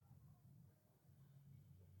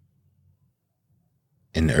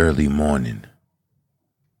in early morning.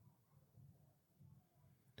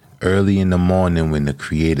 Early in the morning when the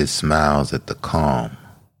Creator smiles at the calm,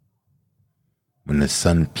 when the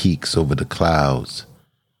sun peeks over the clouds,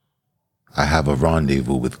 I have a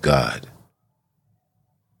rendezvous with God.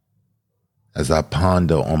 As I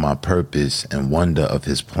ponder on my purpose and wonder of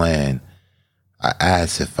His plan, I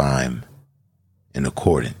ask if I'm in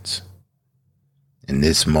accordance. In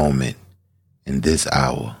this moment, in this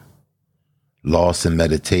hour, lost in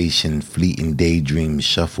meditation, fleeting daydreams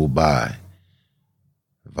shuffle by,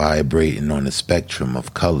 vibrating on the spectrum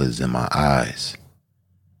of colors in my eyes.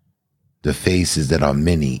 The faces that are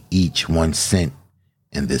many, each one sent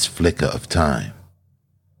in this flicker of time.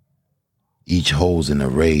 Each holds an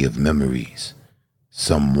array of memories,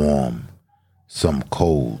 some warm, some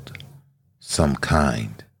cold, some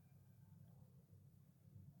kind.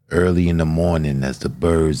 Early in the morning as the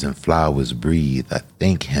birds and flowers breathe, I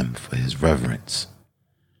thank Him for His reverence,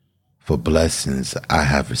 for blessings I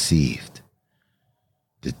have received.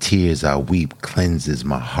 The tears I weep cleanses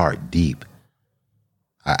my heart deep.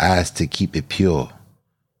 I ask to keep it pure.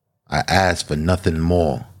 I ask for nothing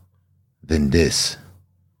more than this.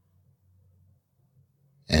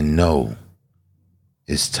 And know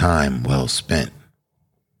it's time well spent.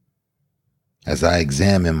 As I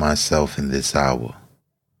examine myself in this hour,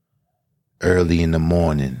 early in the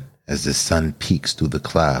morning as the sun peeks through the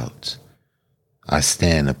clouds, I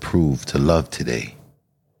stand approved to love today.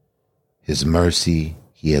 His mercy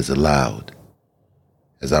He has allowed,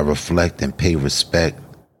 as I reflect and pay respect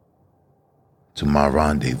to my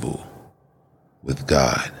rendezvous with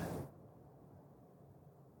God.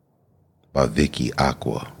 By Vicki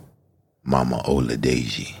Aqua, Mama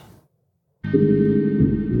Oladeji.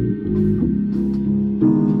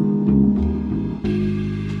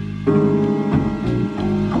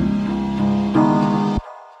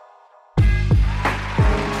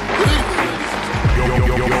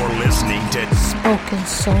 You're listening to Spoken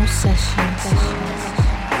Soul Sessions.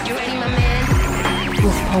 You ready, my man?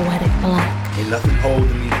 With Poetic Black. Ain't nothing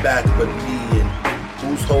holding me back but me, and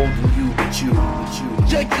who's holding you but you?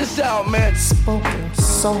 Check this out, man. Spoken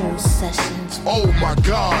Soul Sessions. Oh my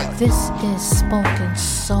God. This is Spoken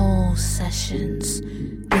Soul Sessions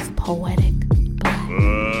with Poetic Black.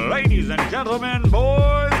 Ladies and gentlemen,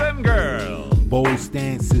 boys and girls. Bold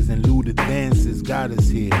stances and lewd advances got us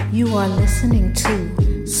here. You are listening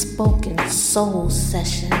to Spoken Soul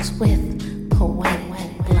Sessions with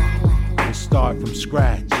Poetic Black. We'll start from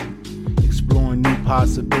scratch, exploring new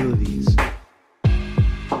possibilities.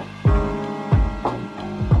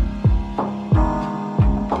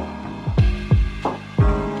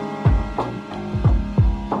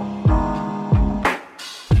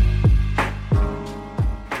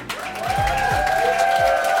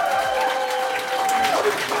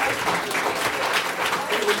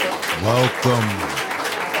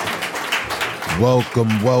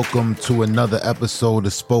 Welcome to another episode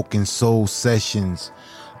of Spoken Soul Sessions.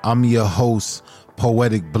 I'm your host,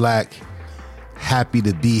 Poetic Black. Happy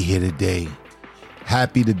to be here today.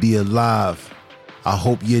 Happy to be alive. I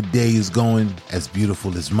hope your day is going as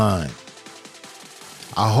beautiful as mine.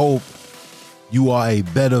 I hope you are a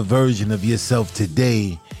better version of yourself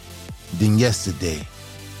today than yesterday.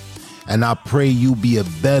 And I pray you be a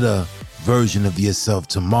better version of yourself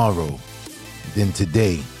tomorrow than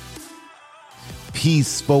today. Peace,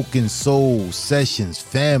 Spoken Soul Sessions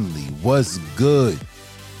family, what's good?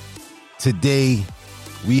 Today,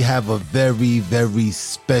 we have a very, very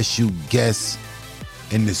special guest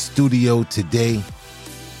in the studio today.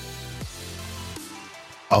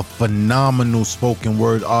 A phenomenal spoken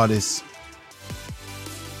word artist.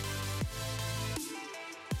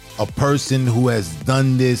 A person who has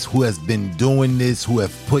done this, who has been doing this, who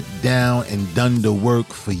have put down and done the work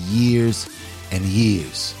for years and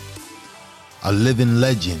years. A living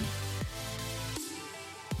legend.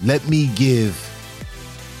 Let me give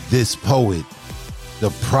this poet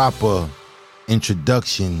the proper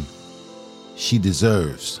introduction she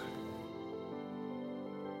deserves.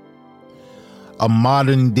 A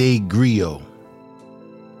modern day griot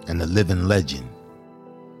and a living legend.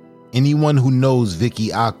 Anyone who knows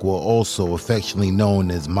Vicki Aqua, also affectionately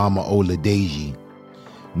known as Mama Oladeji,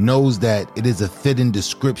 knows that it is a fitting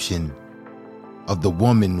description of the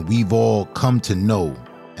woman we've all come to know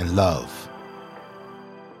and love.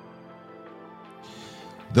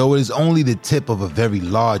 Though it is only the tip of a very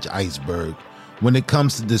large iceberg when it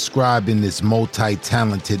comes to describing this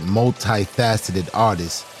multi-talented, multifaceted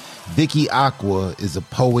artist, Vicki Aqua is a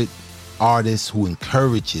poet, artist who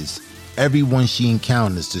encourages everyone she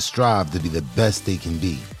encounters to strive to be the best they can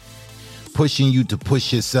be, pushing you to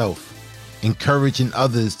push yourself, encouraging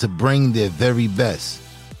others to bring their very best,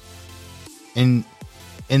 In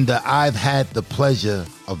the I've had the pleasure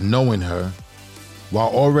of knowing her, while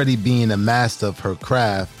already being a master of her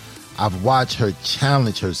craft, I've watched her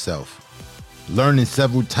challenge herself, learning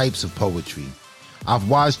several types of poetry. I've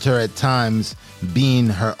watched her at times being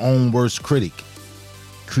her own worst critic,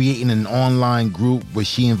 creating an online group where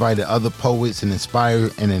she invited other poets and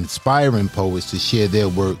inspiring poets to share their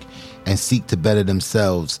work and seek to better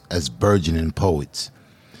themselves as burgeoning poets.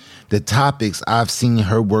 The topics I've seen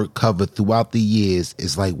her work cover throughout the years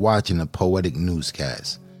is like watching a poetic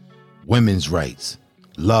newscast. Women's rights,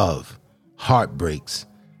 love, heartbreaks,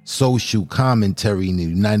 social commentary in the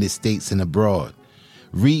United States and abroad.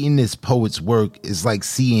 Reading this poet's work is like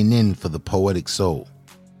CNN for the poetic soul,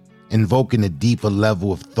 invoking a deeper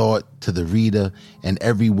level of thought to the reader and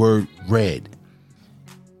every word read.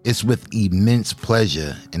 It's with immense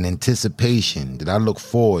pleasure and anticipation that I look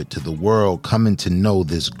forward to the world coming to know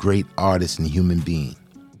this great artist and human being.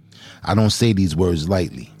 I don't say these words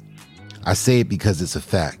lightly. I say it because it's a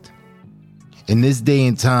fact. In this day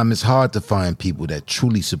and time, it's hard to find people that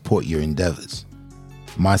truly support your endeavors.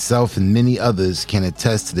 Myself and many others can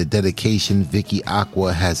attest to the dedication Vicki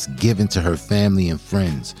Aqua has given to her family and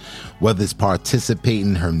friends, whether it's participating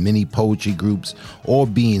in her many poetry groups or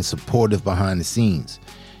being supportive behind the scenes.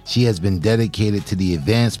 She has been dedicated to the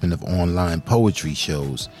advancement of online poetry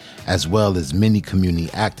shows, as well as many community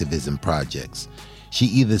activism projects. She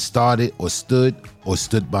either started or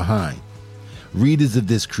stood behind. Readers of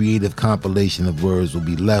this creative compilation of words will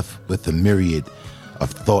be left with a myriad of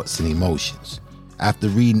thoughts and emotions. After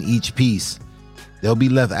reading each piece, they'll be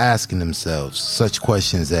left asking themselves such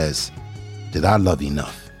questions as, did I love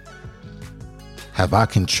enough? Have I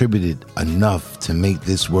contributed enough to make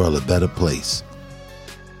this world a better place?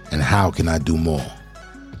 And how can I do more?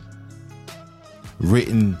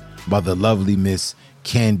 Written by the lovely Miss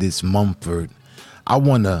Candace Mumford, I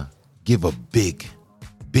want to give a big,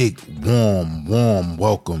 warm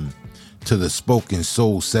welcome to the Spoken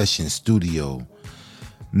Soul Session studio,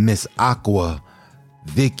 Miss Aqua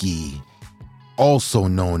Vicki, also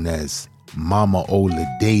known as Mama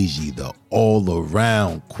Oladeji, the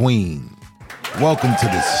all-around queen. Welcome to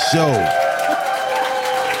the show.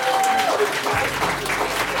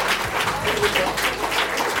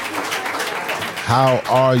 How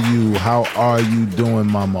are you? How are you doing,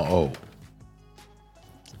 Mama O?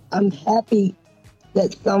 I'm happy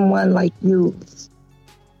that someone like you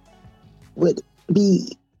would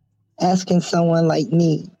be asking someone like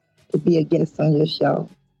me to be a guest on your show.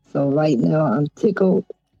 So right now I'm tickled,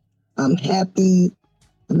 I'm happy,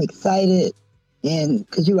 I'm excited, and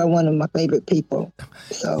because you are one of my favorite people.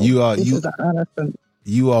 So this is an honor for me.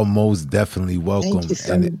 You are most definitely welcome. Thank you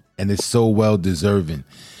so much. And it's so well deserving.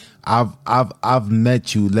 I've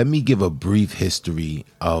met you. Let me give a brief history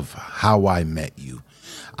of how I met you.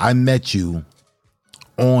 I met you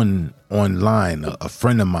online. A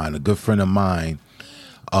friend of mine, a good friend of mine,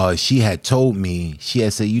 she had told me, she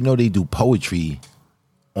had said, you know, they do poetry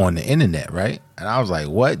on the internet, right? And I was like,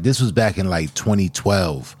 what? This was back in like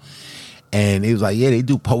 2012. And it was like, yeah, they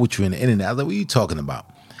do poetry on the internet. I was like, what are you talking about?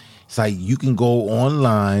 It's like you can go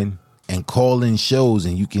online and call in shows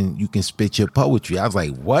and you can spit your poetry. I was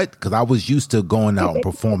like, what? Because I was used to going out and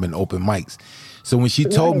performing open mics. So when she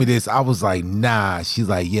told me this, I was like, nah. She's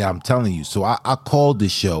like, yeah, I'm telling you. So I called the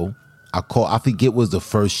show. I forget what was the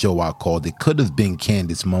first show I called. It could have been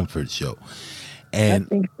Candace Mumford's show.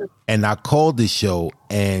 And I called the show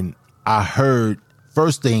and I heard,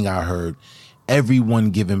 first thing I heard, everyone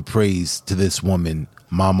giving praise to this woman,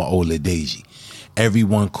 Mama Oladeji.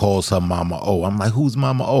 Everyone calls her Mama O. I'm like, who's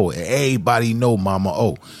Mama O? Everybody know Mama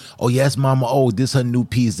O. Oh, yes, Mama O. This her new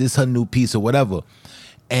piece, or whatever.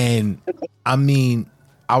 And I mean,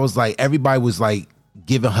 I was like, everybody was like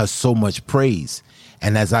giving her so much praise.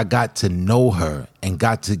 And as I got to know her and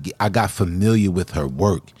I got familiar with her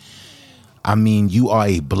work, I mean, you are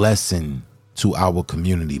a blessing to our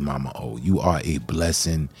community, Mama O. You are a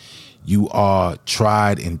blessing. You are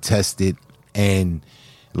tried and tested. And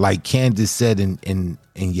like Candace said in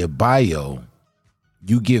your bio,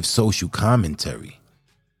 you give social commentary.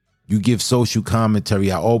 You give social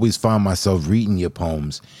commentary. I always find myself reading your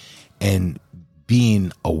poems and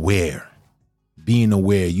being aware.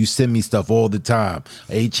 You send me stuff all the time.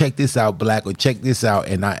 Hey, check this out, Black, or check this out.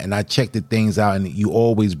 And I check the things out, and you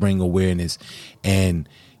always bring awareness. And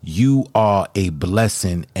you are a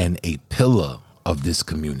blessing and a pillar of this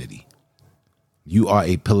community. You are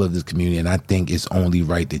a pillar of this community, and I think it's only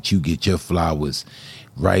right that you get your flowers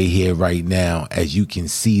right here, right now, as you can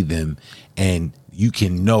see them, and you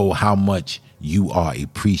can know how much you are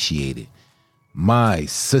appreciated. My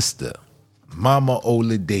sister, Mama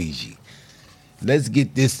Oladeji. let's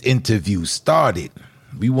get this interview started.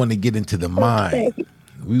 We want to get into the mind.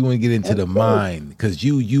 We want to get into the mind because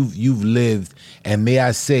you've lived, and may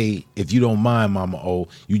I say, if you don't mind, Mama O,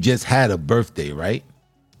 you just had a birthday, right?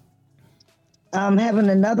 I'm having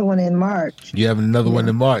another one in March. You having another one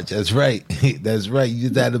in March? That's right. That's right. You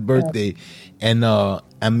just had a birthday, and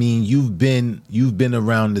I mean, you've been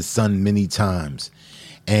around the sun many times,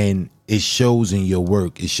 and it shows in your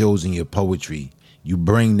work. It shows in your poetry. You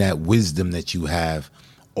bring that wisdom that you have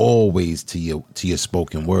always to your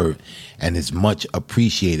spoken word, and it's much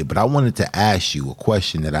appreciated. But I wanted to ask you a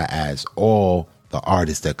question that I ask all the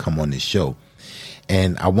artists that come on this show,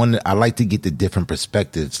 and I like to get the different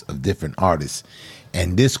perspectives of different artists.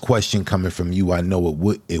 And this question coming from you, I know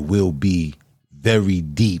it will be very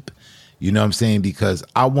deep. You know what I'm saying? Because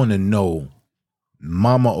I want to know,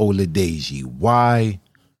 Mama Oladeji, why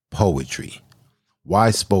poetry?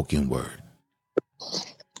 Why spoken word?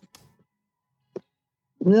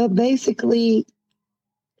 Well, basically,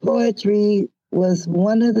 poetry was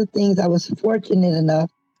one of the things I was fortunate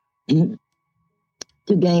enough to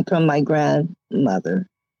gain from my grandmother.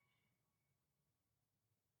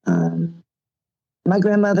 My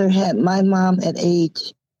grandmother had my mom at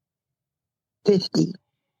age 50.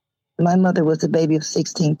 My mother was a baby of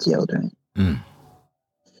 16 children.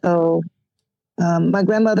 So my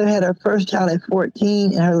grandmother had her first child at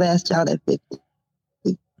 14 and her last child at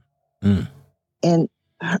 50. And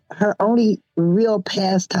her only real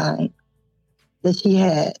pastime that she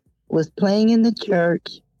had was playing in the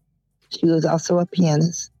church. She was also a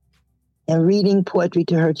pianist and reading poetry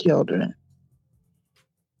to her children.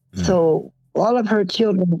 So all of her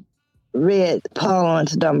children read Paul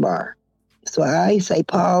Laurence Dunbar. So I say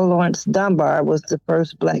Paul Laurence Dunbar was the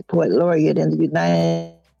first Black poet laureate in the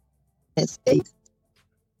United States.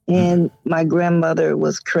 And my grandmother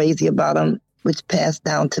was crazy about him, which passed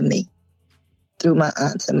down to me through my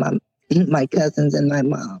aunts and my cousins and my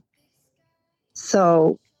mom.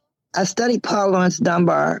 So I studied Paul Laurence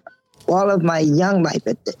Dunbar all of my young life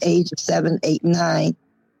at the age of 7, 8, 9.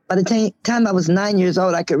 By the time I was 9 years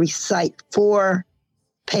old, I could recite 4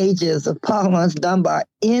 pages of Paul Laurence Dunbar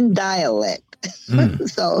in dialect.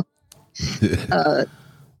 So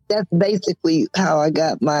that's basically how I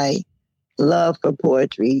got my love for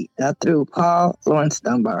poetry, through Paul Laurence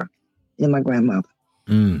Dunbar and my grandmother.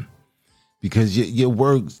 Because your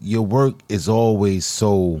work is always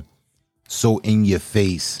so in your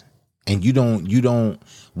face, and you don't.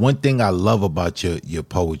 One thing I love about your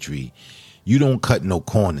poetry, you don't cut no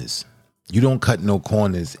corners. You don't cut no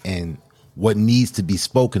corners, and what needs to be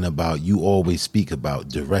spoken about, you always speak about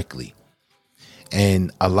directly.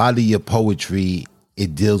 And a lot of your poetry,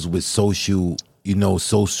 it deals with social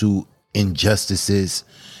injustices,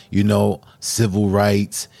 civil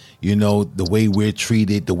rights, the way we're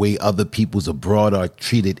treated, the way other peoples abroad are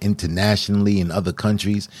treated internationally in other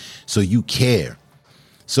countries. So you care.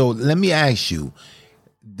 So let me ask you,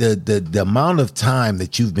 the amount of time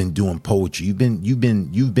that you've been doing poetry, you've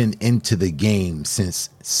been into the game since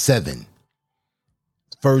 7.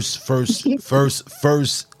 First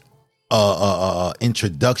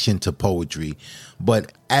introduction to poetry.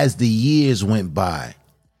 But as the years went by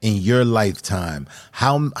in your lifetime,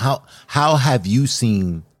 how have you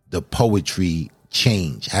seen the poetry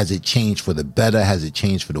change? Has it changed for the better? Has it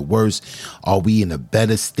changed for the worse? Are we in a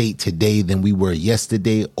better state today than we were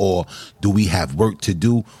yesterday, or do we have work to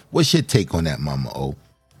do? What's your take on that, Mama O?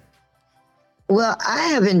 Well, I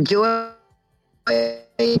have enjoyed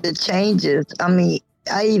the changes. I mean,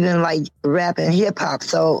 I even like rap and hip hop,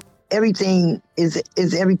 so everything is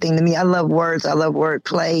everything to me. I love words. I love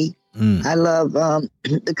wordplay. I love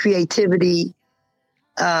the creativity.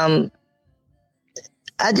 I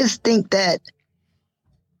just think that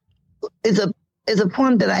is a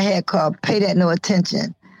poem that I had called "Pay That No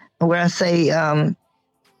Attention," where I say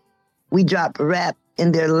we drop rap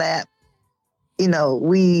in their lap.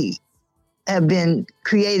 We have been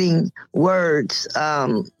creating words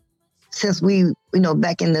since we,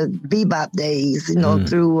 back in the bebop days,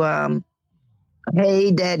 through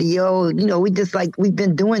Hey Daddy Yo, we've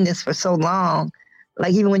been doing this for so long.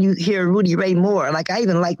 Like even when you hear Rudy Ray Moore, like I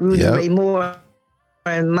even like Rudy Ray Moore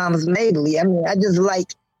and Mama's Mabley. I mean, I just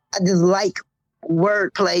like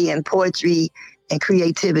wordplay and poetry and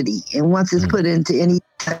creativity. And once it's put into any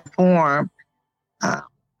type of form,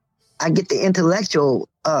 I get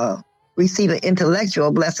the receive an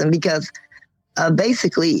intellectual blessing, because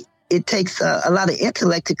basically it takes a lot of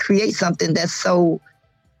intellect to create something that's so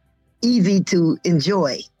easy to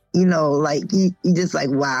enjoy. Like you just like,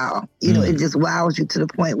 wow, it just wows you to the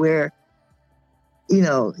point where,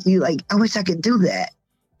 you like, I wish I could do that.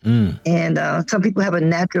 And some people have a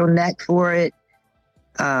natural knack for it.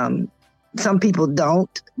 Some people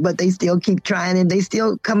don't, but they still keep trying and they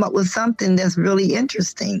still come up with something that's really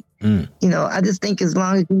interesting. You know, I just think as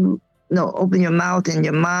long as you open your mouth and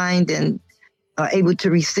your mind and are able to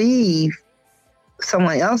receive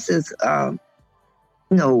someone else's,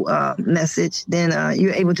 message, then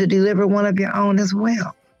you're able to deliver one of your own as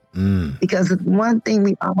well. Because one thing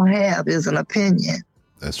we all have is an opinion.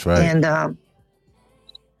 That's right. And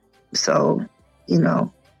so, you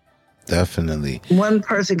know, definitely. One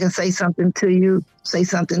person can say something to you,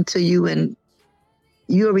 and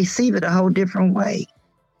you'll receive it a whole different way.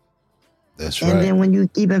 That's right. And then when you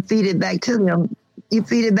even feed it back to them,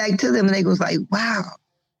 and they goes like, wow,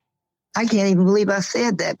 I can't even believe I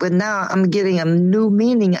said that. But now I'm getting a new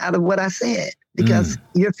meaning out of what I said because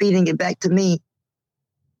you're feeding it back to me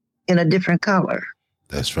in a different color.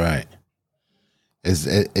 That's right.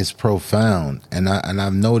 It's profound. And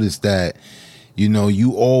I've noticed that, you know,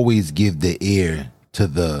 you always give the ear to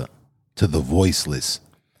the voiceless.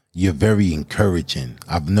 You're very encouraging.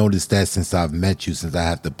 I've noticed that since I've met you, since I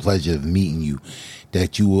had the pleasure of meeting you,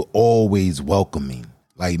 that you were always welcoming.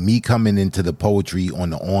 Like me coming into the poetry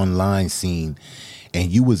on the online scene,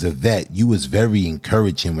 and you was a vet. You was very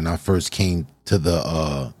encouraging when I first came to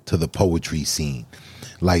the poetry scene.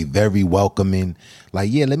 Like very welcoming.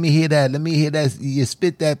 Like, yeah, let me hear that. Let me hear that. You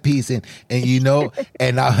spit that piece, and you know,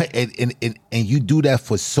 and you do that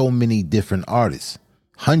for so many different artists,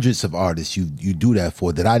 hundreds of artists. You do that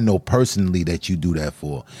for, that I know personally that you do that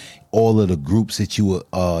for. All of the groups that you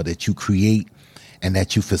create and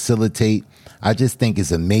that you facilitate. I just think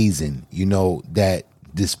it's amazing, you know, that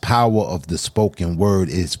this power of the spoken word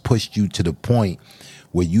is pushed you to the point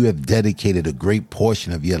where you have dedicated a great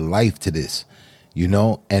portion of your life to this. You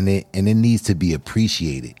know, and it needs to be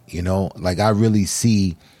appreciated, you know, like I really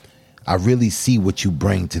see what you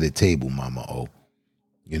bring to the table, Mama O.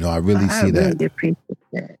 You know, I really see that. I really appreciate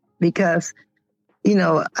that because, you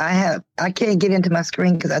know, I can't get into my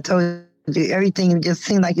screen because I told you everything just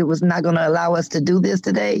seemed like it was not going to allow us to do this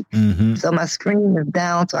today. So my screen is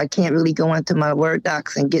down, so I can't really go into my Word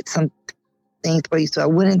docs and get some things for you. So I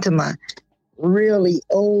went into my really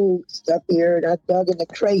old stuff here, and I dug in the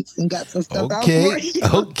crates and got some stuff out for you.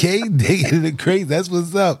 Okay, digging in the crates. That's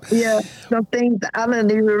what's up. Yeah, some things I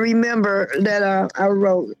don't even remember that I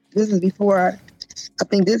wrote. This is before. I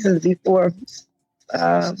think this is before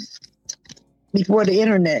the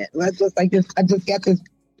internet. I just got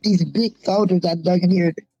these big folders I dug in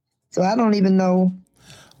here, so I don't even know.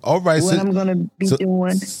 All right, what I'm gonna be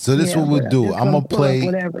doing. So this is what we'll do. I'm gonna play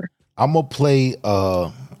whatever. I'm gonna play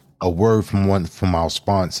a word from our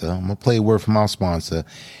sponsor. I'm gonna play a word from our sponsor,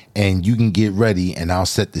 and you can get ready, and I'll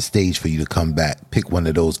set the stage for you to come back. Pick one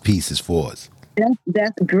of those pieces for us.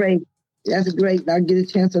 That's great. That's great. I'll get a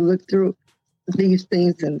chance to look through these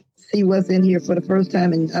things and see what's in here for the first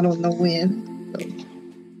time, and I don't know when. So.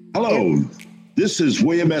 Hello. This is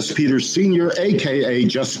William S. Peters Sr., a.k.a.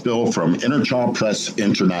 Just Bill from Inner Child Press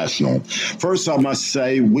International. First, I must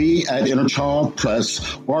say we at Inner Child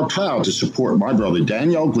Press are proud to support my brother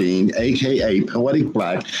Daniel Green, a.k.a. Poetic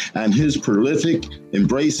Black, and his prolific,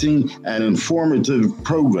 embracing, and informative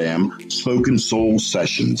program, Spoken Soul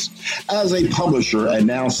Sessions. As a publisher and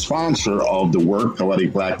now sponsor of the work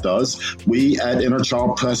Poetic Black does, we at Inner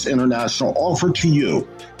Child Press International offer to you,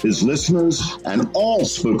 his listeners, and all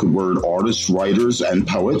spoken word artists, writers, and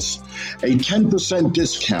poets, a 10%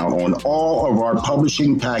 discount on all of our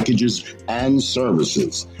publishing packages and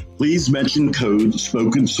services. Please mention code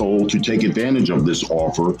Spoken Soul to take advantage of this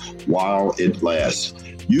offer while it lasts.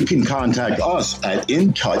 You can contact us at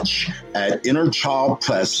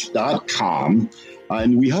intouch@innerchildpress.com,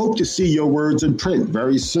 and we hope to see your words in print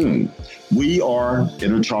very soon. We are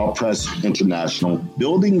Inner Child Press International,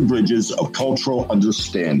 building bridges of cultural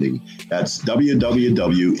understanding. That's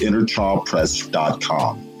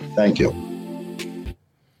www.innerchildpress.com. Thank you.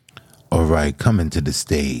 All right, coming to the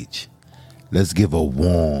stage. Let's give a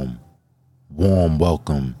warm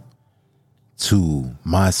welcome to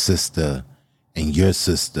my sister and your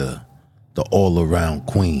sister, the all-around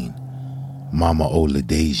queen, Mama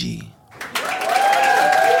Oladeji.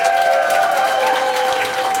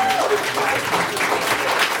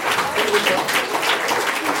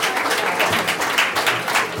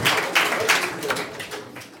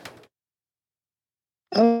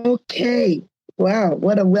 Okay. Wow,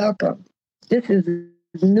 what a welcome. This is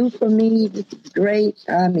new for me. This is great.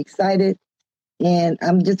 I'm excited. And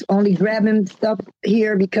I'm just only grabbing stuff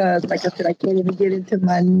here because, like I said, I can't even get into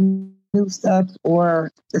my new stuff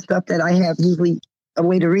or the stuff that I have usually a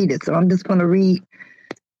way to read it. So I'm just going to read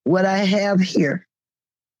what I have here.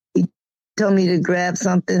 He told me to grab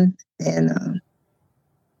something, and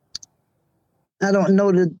I don't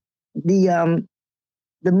know the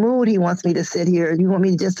mood he wants me to sit here. You want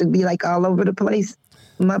me just to be like all over the place,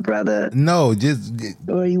 my brother? No, just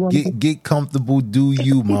Or you want get comfortable. Do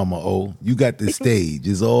you, Mama O? You got the stage.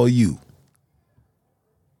 It's all you.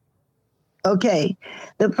 Okay.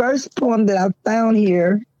 The first poem that I found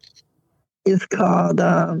here is called,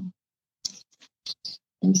 let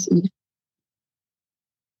me see,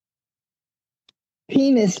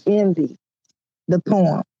 Penis Envy, the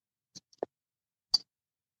poem.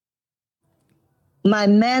 My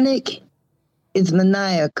manic is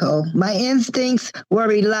maniacal. My instincts were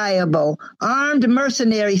reliable. Armed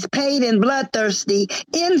mercenaries, paid and bloodthirsty,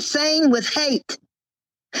 insane with hate.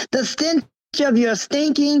 The stench of your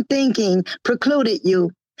stinking thinking precluded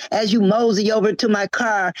you as you mosey over to my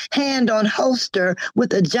car, hand on holster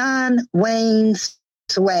with a John Wayne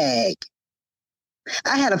swag.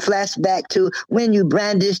 I had a flashback to when you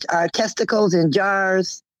brandished our testicles in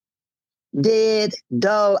jars. Dead,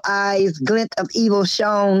 dull eyes, glint of evil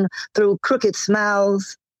shone through crooked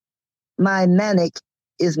smiles. My manic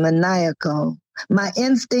is maniacal. My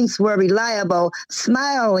instincts were reliable,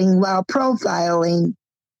 smiling while profiling.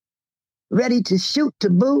 Ready to shoot to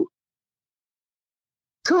boot.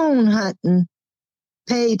 Coon hunting,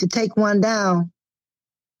 paid to take one down.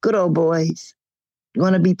 Good old boys,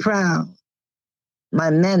 gonna be proud. My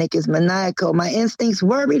manic is maniacal. My instincts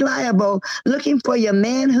were reliable, looking for your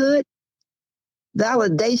manhood.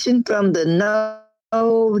 Validation from the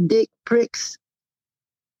no dick pricks.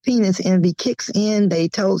 Penis envy kicks in. They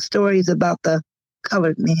told stories about the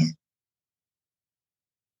colored man.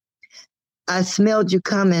 I smelled you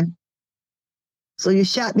coming, so you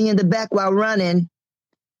shot me in the back while running.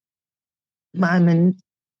 My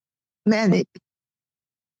manic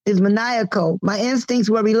is maniacal. My instincts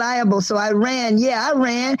were reliable, so I ran. Yeah, I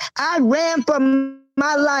ran. I ran for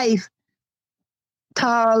my life.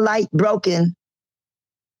 Tall, light, broken.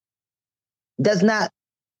 Does not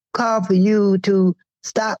call for you to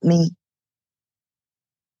stop me.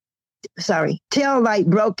 Sorry. Tail light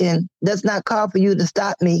broken does not call for you to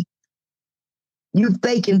stop me. You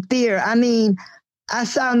faking fear. I mean, I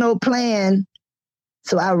saw no plan,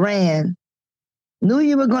 so I ran. Knew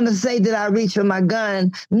you were going to say that I reached for my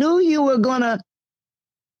gun. Knew you were going to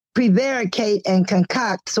prevaricate and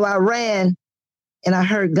concoct, so I ran, and I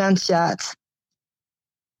heard gunshots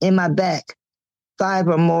in my back. 5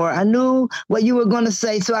 or more. I knew what you were going to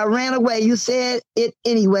say, so I ran away. You said it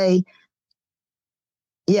anyway.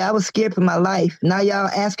 Yeah, I was scared for my life. Now y'all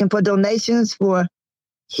asking for donations for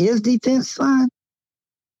his defense fund?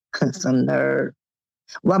 Some nerve.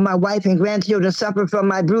 While my wife and grandchildren suffer from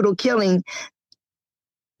my brutal killing,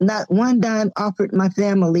 not one dime offered my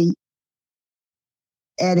family,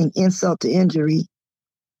 adding insult to injury.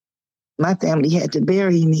 My family had to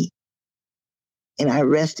bury me, and I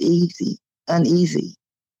rest uneasy.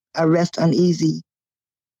 I rest uneasy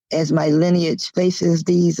as my lineage faces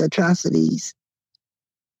these atrocities.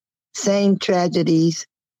 Same tragedies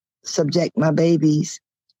subject my babies,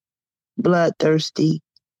 bloodthirsty,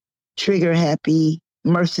 trigger-happy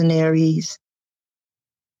mercenaries,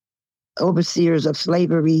 overseers of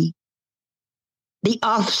slavery, the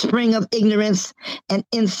offspring of ignorance and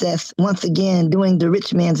incest, once again doing the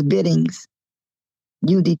rich man's biddings.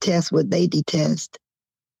 You detest what they detest,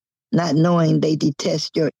 not knowing they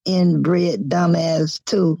detest your inbred dumbass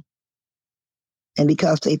too. And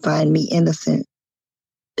because they find me innocent,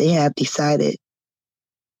 they have decided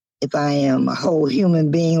if I am a whole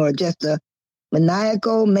human being or just a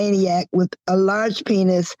maniacal maniac with a large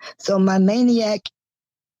penis. So my maniac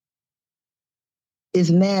is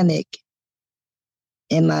manic,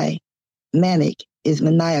 and my manic is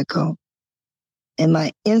maniacal. And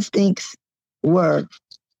my instincts were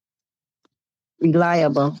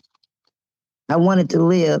reliable. I wanted to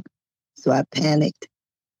live, so I panicked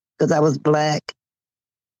because I was Black.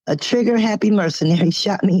 A trigger-happy mercenary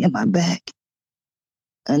shot me in my back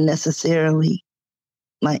unnecessarily.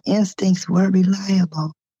 My instincts were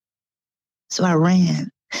reliable, so I ran.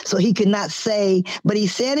 So he could not say, but he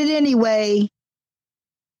said it anyway.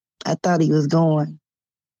 I thought he was going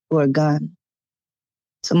for a gun.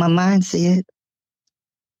 So my mind said,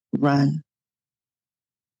 run.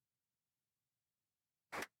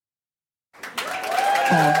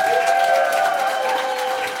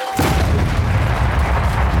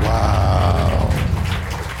 Wow.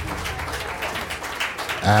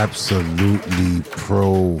 Absolutely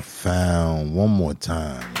profound. One more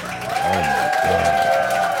time. Oh my God.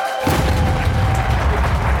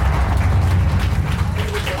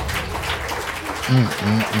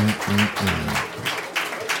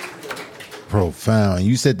 Profound.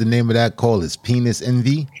 You said the name of that call is Penis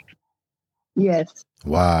Envy? Yes.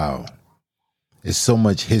 Wow. There's so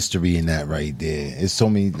much history in that right there. It's so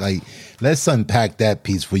many, like, let's unpack that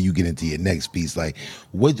piece before you get into your next piece. Like,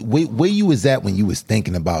 where you was at when you was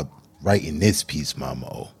thinking about writing this piece, Mama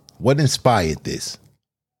O? What inspired this?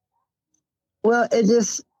 Well, it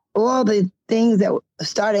just, all the things that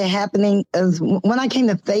started happening is when I came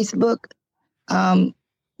to Facebook,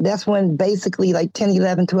 that's when basically like 10,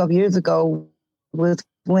 11, 12 years ago was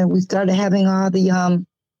when we started having all the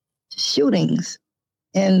shootings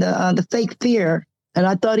and the fake fear. And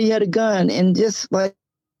I thought he had a gun. And just like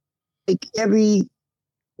every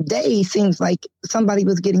day seems like somebody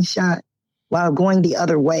was getting shot while going the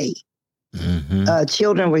other way. Mm-hmm.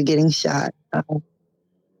 Children were getting shot.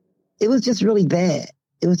 It was just really bad.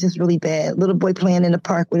 It was just really bad. Little boy playing in the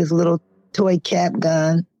park with his little toy cap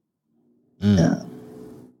gun. You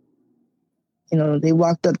know, they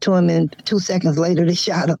walked up to him and 2 seconds later they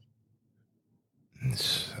shot him.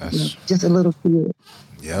 Just a little kid.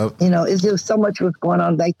 Yep. You know, it's just so much was going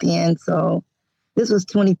on back then. So this was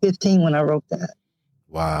 2015 when I wrote that.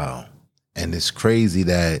 Wow. And it's crazy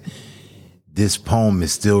that this poem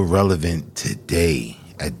is still relevant today.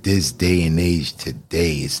 At this day and age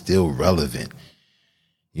today, it's still relevant.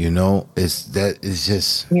 You know, it's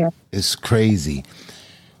crazy.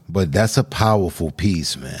 But that's a powerful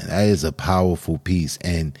piece, man. That is a powerful piece.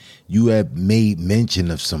 And you have made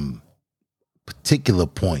mention of some particular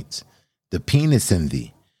points. The penis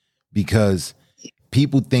envy. Because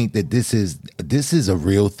people think that this is a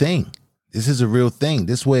real thing. This is a real thing.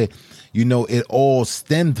 This way, you know, it all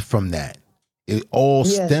stemmed from that. It all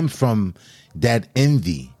stemmed from that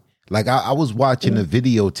envy. Like I was watching a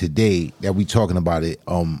video today that we talking about it.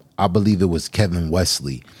 I believe it was Kevin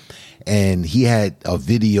Wesley. And he had a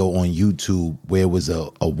video on YouTube where it was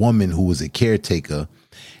a woman who was a caretaker.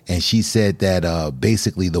 And she said that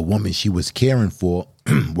basically the woman she was caring for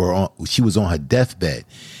she was on her deathbed.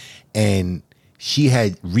 And she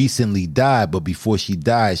had recently died, but before she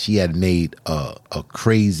died, she had made a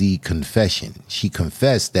crazy confession. She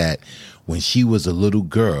confessed that when she was a little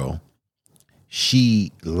girl,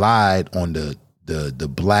 she lied on the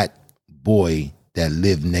black boy that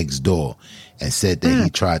lived next door and said that he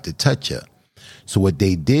tried to touch her. So what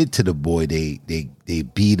they did to the boy, they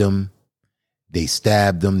beat him, they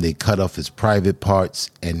stabbed him, they cut off his private parts,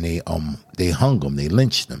 and they hung him, they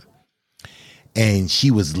lynched him. And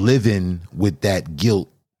she was living with that guilt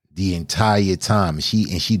the entire time.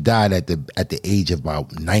 She died at the age of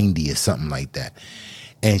about 90 or something like that.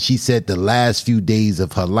 And she said the last few days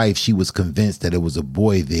of her life, she was convinced that it was a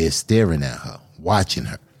boy there staring at her, watching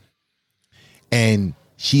her. And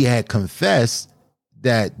she had confessed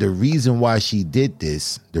that the reason why she did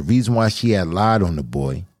this, the reason why she had lied on the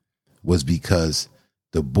boy, was because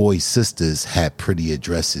the boy's sisters had prettier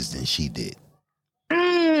dresses than she did.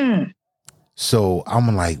 So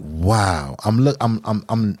I'm like, wow.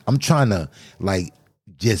 I'm trying to like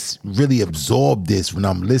just really absorb this when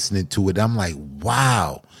I'm listening to it. I'm like,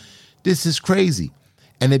 wow, this is crazy.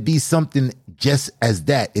 And it be something just as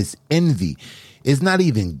that. It's envy. It's not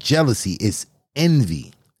even jealousy. It's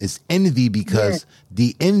envy. It's envy because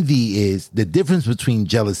the envy is the difference between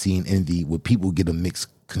jealousy and envy, where people get a mixed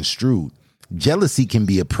construed. Jealousy can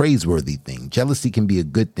be a praiseworthy thing. Jealousy can be a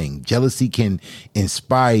good thing. Jealousy can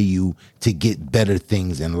inspire you to get better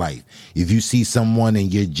things in life. If you see someone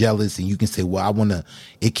and you're jealous and you can say, well,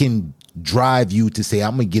 it can drive you to say,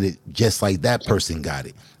 I'm going to get it just like that person got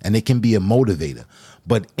it. And it can be a motivator.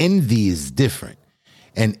 But envy is different.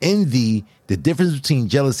 And envy, the difference between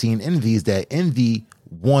jealousy and envy is that envy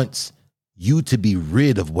wants you to be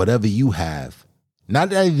rid of whatever you have. Not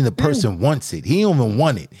that even the person wants it. He don't even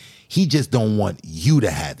want it. He just don't want you to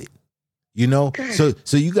have it. You know? So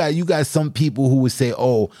you got some people who would say,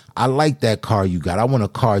 oh, I like that car you got. I want a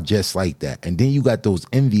car just like that. And then you got those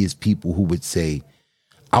envious people who would say,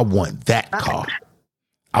 I want that car.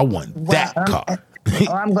 I want that car.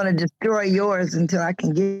 I'm going to destroy yours until I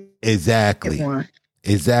can get exactly. one.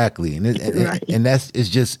 Exactly. And it's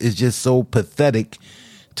just so pathetic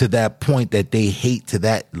to that point that they hate to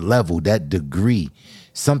that level, that degree.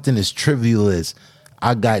 Something as trivial as,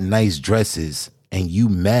 I got nice dresses and you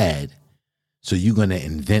mad, so you're going to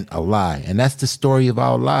invent a lie. And that's the story of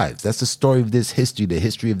our lives. That's the story of this history. The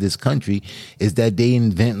history of this country is that they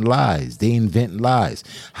invent lies. They invent lies.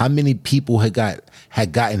 How many people had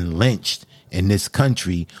gotten lynched in this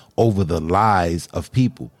country over the lies of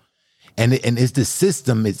people? And it's the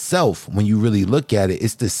system itself, when you really look at it,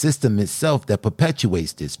 it's the system itself that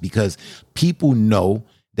perpetuates this, because people know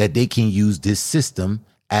that they can use this system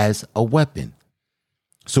as a weapon.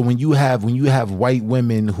 So when you have white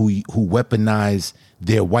women who weaponize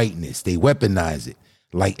their whiteness, they weaponize it,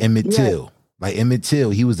 like Emmett Till. Like Emmett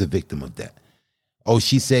Till, he was a victim of that. Oh,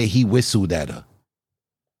 she said he whistled at her.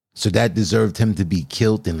 So that deserved him to be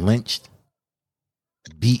killed and lynched,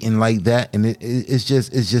 beaten like that. And it's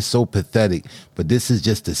just so pathetic. But this is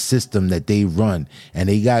just the system that they run. And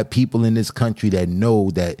they got people in this country that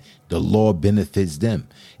know that the law benefits them.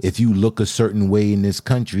 If you look a certain way in this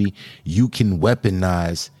country, you can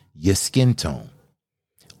weaponize your skin tone.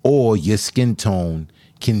 Or your skin tone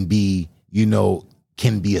can be,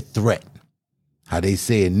 can be a threat. How they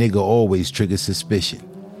say a nigga always triggers suspicion.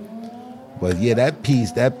 But yeah, that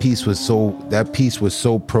piece was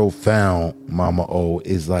so profound, Mama O.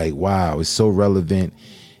 Is like, wow, it's so relevant.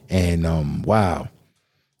 And wow.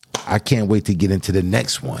 I can't wait to get into the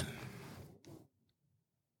next one.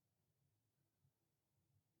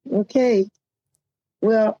 Okay.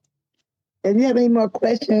 Well, if you have any more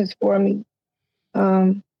questions for me,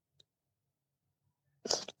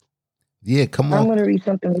 yeah, come on. I'm going to read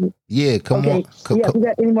something. Yeah, come on. If you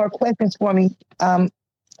got any more questions for me, while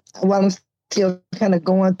I'm still kind of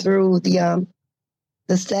going through the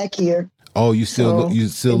stack here. Oh, you still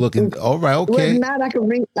looking? All right, okay. Well, not I can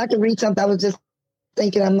read something. I was just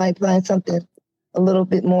thinking I might find something a little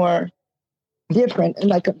bit more different and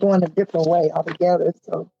like going a different way altogether.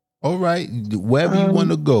 So, all right, wherever you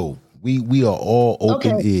want to go, we are all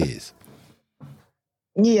open ears.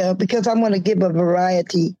 Yeah, because I'm going to give a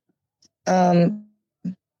variety. And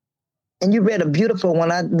you read a beautiful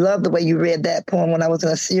one. I love the way you read that poem when I was in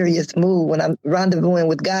a serious mood, when I'm rendezvousing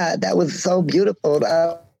with God. That was so beautiful.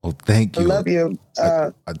 Oh, thank you. I love your...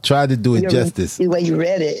 I tried to do it justice. The way you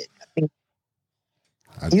read it.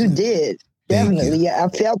 You did. Definitely. Yeah, I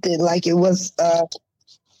felt it like it was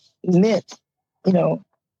meant,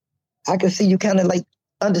 I could see you kind of like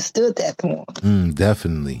understood that poem.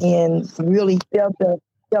 Definitely. And really felt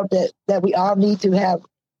that we all need to have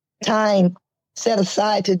time set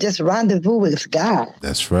aside to just rendezvous with God.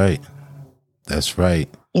 That's right. That's right.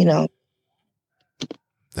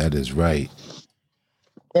 That is right.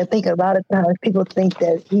 I think a lot of times people think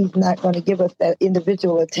that he's not going to give us that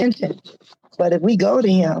individual attention. But if we go to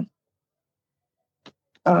him,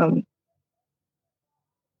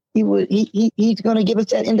 he's going to give us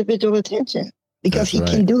that individual attention because he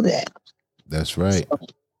can do that. That's right.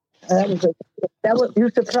 So, you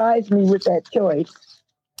surprised me with that choice.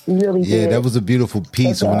 You really did. Yeah, that was a beautiful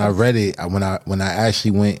piece. When I read it, when I actually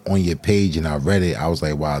went on your page and I read it, I was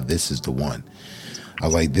like, wow, this is the one. I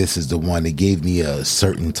was like, this is the one. It gave me a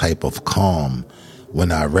certain type of calm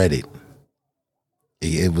when I read it.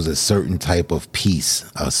 It was a certain type of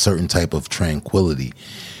peace, a certain type of tranquility.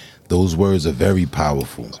 Those words are very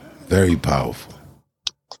powerful, very powerful.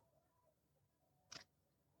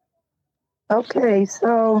 Okay,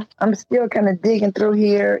 so I'm still kind of digging through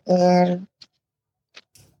here,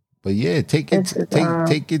 but yeah, take your time.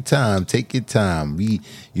 Take your time.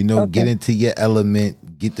 Get into your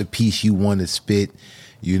element. Get the piece you want to spit.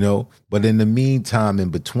 But in the meantime, in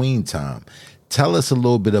between time, tell us a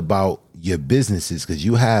little bit about your businesses, because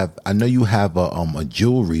I know you have a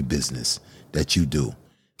jewelry business that you do,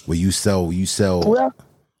 where you sell. Well,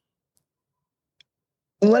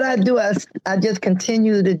 what I do, I just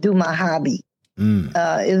continue to do my hobby.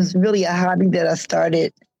 It was really a hobby that I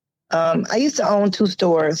started. I used to own 2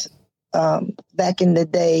 stores back in the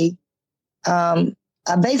day. I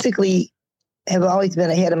basically have always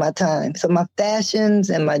been ahead of my time. So my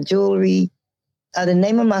fashions and my jewelry, the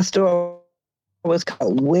name of my store was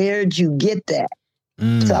called Where'd You Get That?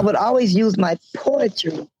 So I would always use my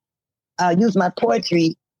poetry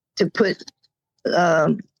to put,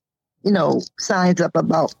 signs up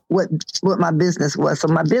about what my business was. So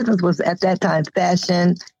my business was at that time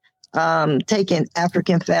fashion, taking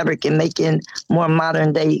African fabric and making more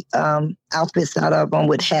modern day outfits out of them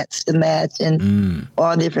with hats to match and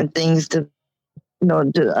all different things that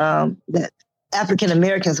African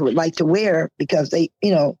Americans would like to wear because they,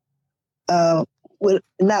 would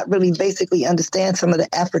not really basically understand some of the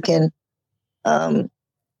African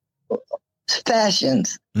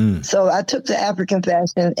fashions. So I took the African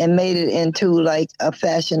fashion and made it into like a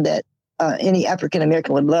fashion that any African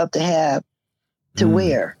American would love to have to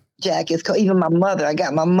wear. Jackets, even my mother. I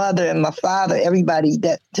got my mother and my father, everybody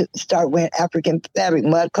to start wearing African fabric,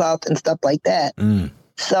 mudcloth and stuff like that.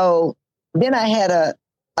 So then I had a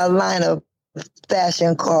line of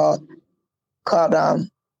fashion called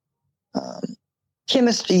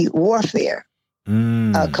chemistry warfare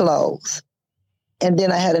clothes. And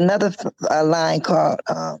then I had another line called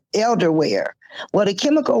elderwear. Well, the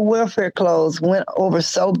chemical warfare clothes went over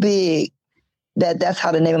so big that's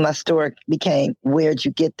how the name of my store became Where'd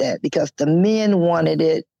You Get That? Because the men wanted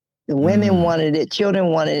it, the women wanted it, children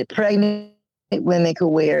wanted it, pregnant women could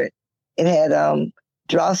wear it. It had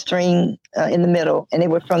drawstring in the middle, and they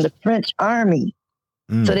were from the French Army.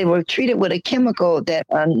 So they were treated with a chemical that,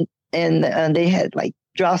 and they had like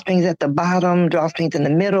drawstrings at the bottom, drawstrings in the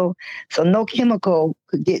middle. So no chemical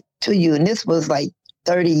could get to you. And this was like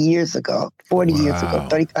 30 years ago, 40 years ago,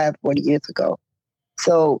 35, 40 years ago.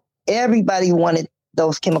 So everybody wanted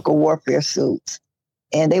those chemical warfare suits,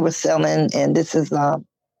 and they were selling. And this is,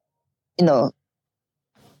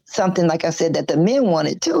 something, like I said, that the men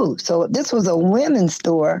wanted too. So this was a women's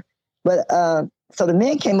store, but, so the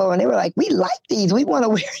men came over and they were like, we like these. We want to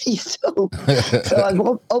wear these too. So I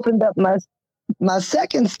opened up my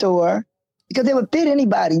second store because they would fit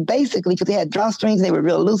anybody, basically, because they had drawstrings. They were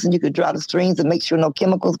real loose and you could draw the strings and make sure no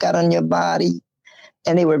chemicals got on your body.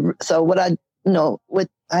 And they were, so what I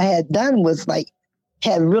had done was like,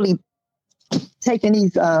 had really taken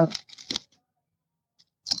these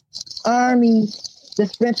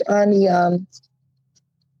this French Army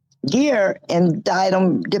gear and dyed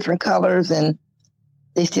them different colors, and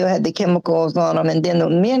they still had the chemicals on them. And then the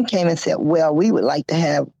men came and said, well, we would like to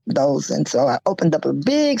have those. And so I opened up a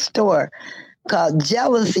big store called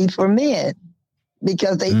Jealousy for Men,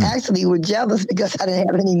 because they actually were jealous because I didn't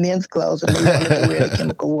have any men's clothes and they wanted to wear the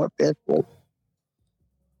chemical warfare suit.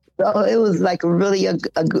 So it was like really a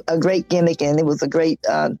great gimmick, and it was a great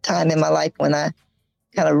time in my life when I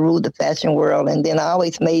kind of ruled the fashion world. And then I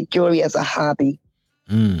always made jewelry as a hobby.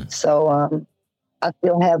 So I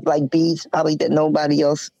still have like beads probably that nobody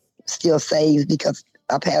else still saves because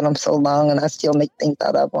I've had them so long and I still make things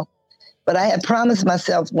out of them. But I had promised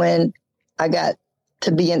myself when I got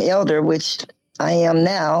to be an elder, which I am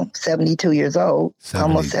now, 72 years old, 72.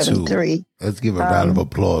 Almost 73. Let's give a round of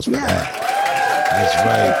applause for that. That's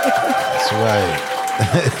right.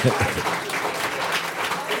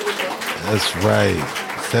 That's right.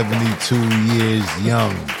 72 years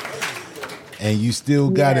young. And you still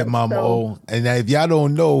got it, Mama O. And if y'all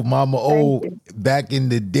don't know, Mama O, back in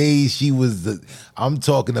the days, she was I'm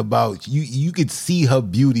talking about, you could see her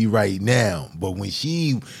beauty right now. But when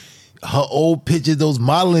her old pictures, those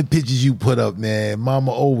modeling pictures you put up, man,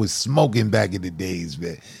 Mama O was smoking back in the days,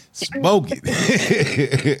 man. Smoking.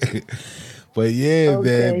 But yeah,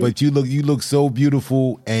 man, but you look so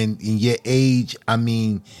beautiful, and in your age, I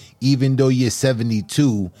mean, even though you're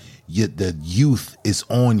 72, the youth is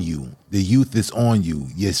on you. The youth is on you.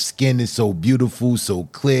 Your skin is so beautiful, so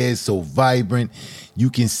clear, so vibrant. You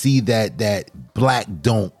can see that black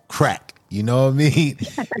don't crack. You know what I mean?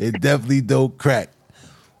 It definitely don't crack.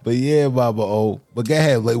 But yeah, Baba O. But go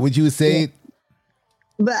ahead, like what you were saying.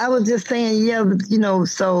 But I was just saying,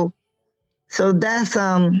 so that's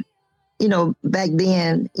back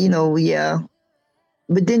then,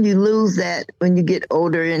 But then you lose that when you get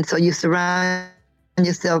older, and so you surround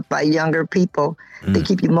yourself by younger people. They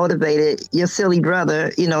keep you motivated. Your silly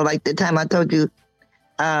brother, like the time I told you,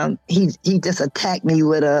 he just attacked me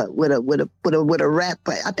with a rap.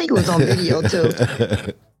 I think it was on video too.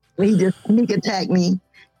 He just sneak attacked me,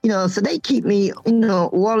 So they keep me,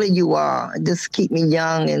 all of you are just keep me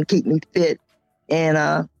young and keep me fit.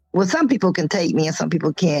 And some people can take me and some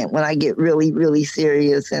people can't. When I get really, really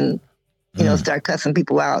serious and start cussing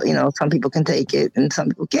people out, some people can take it and some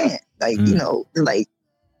people can't. Like, like,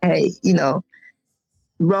 hey,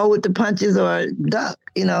 roll with the punches or duck,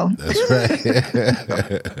 That's right.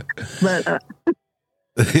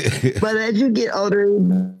 But as you get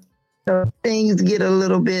older, things get a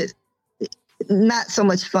little bit not so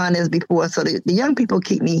much fun as before. So the young people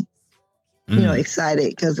keep me,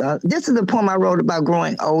 excited, because this is the poem I wrote about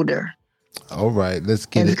growing older. All right, let's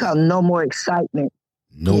get it. It's called No More Excitement.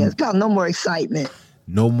 It's called No More Excitement.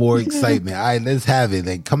 No more excitement. All right, let's have it.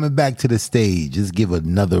 And coming back to the stage, just give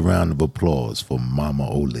another round of applause for Mama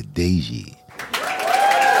Oladeji.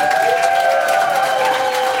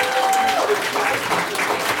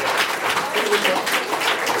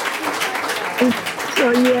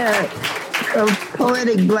 So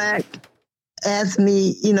Poetic Black asked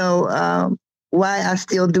me, why I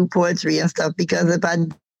still do poetry and stuff, because if I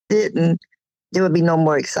didn't, there would be no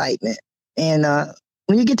more excitement. And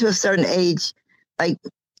when you get to a certain age, like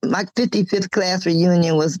my 55th class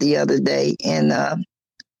reunion was the other day, and a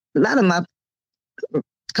lot of my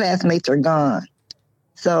classmates are gone.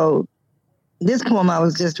 So this poem I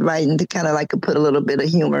was just writing to kind of like put a little bit of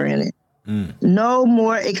humor in it. No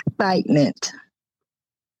more excitement.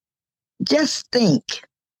 Just think.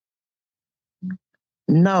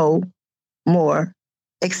 No more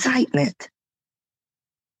excitement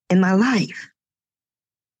in my life.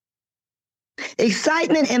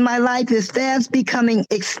 Excitement in my life is fast becoming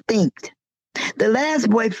extinct. The last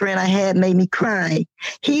boyfriend I had made me cry.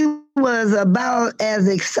 He was about as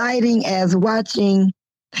exciting as watching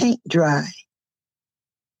paint dry.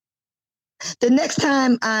 The next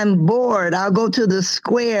time I'm bored, I'll go to the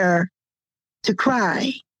square to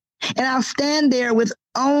cry. And I'll stand there with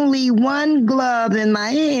only one glove in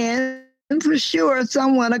my hand. And for sure,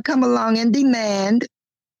 someone will come along and demand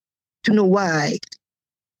to know why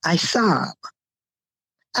I sob.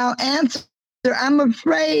 I'll answer, I'm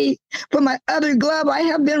afraid for my other glove I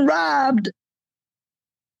have been robbed.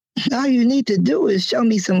 All you need to do is show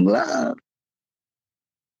me some love.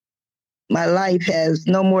 My life has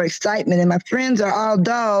no more excitement and my friends are all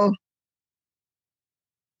dull.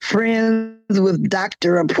 Friends with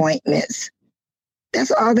doctor appointments.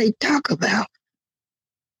 That's all they talk about.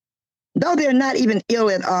 Though they're not even ill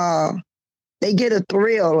at all, they get a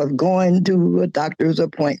thrill of going to a doctor's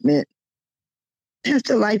appointment. That's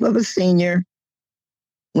the life of a senior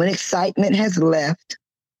when excitement has left.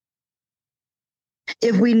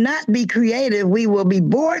 If we not be creative, we will be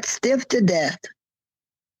bored stiff to death.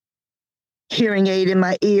 Hearing aid in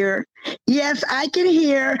my ear. Yes, I can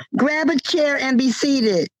hear. Grab a chair and be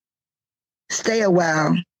seated. Stay a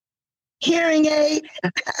while. Hearing aid? I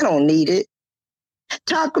don't need it.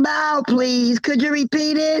 Talk loud, please. Could you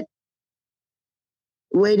repeat it?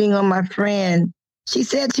 Waiting on my friend. She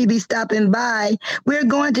said she'd be stopping by. We're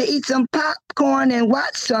going to eat some popcorn and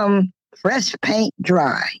watch some fresh paint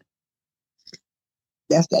dry.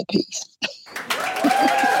 That's that piece.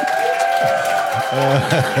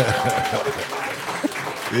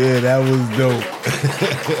 Yeah, that was dope.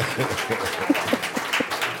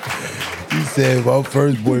 He said my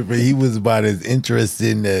first boyfriend, he was about as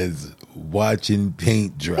interesting as watching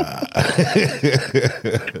paint dry.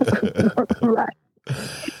 Right.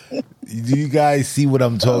 Do you guys see what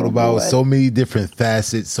I'm talking about? Boy. So many different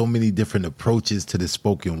facets, so many different approaches to the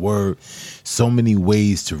spoken word, so many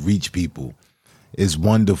ways to reach people. It's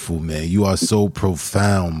wonderful, man. You are so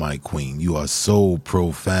profound, my queen. You are so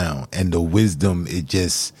profound. And the wisdom, it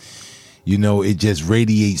just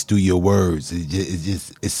radiates through your words.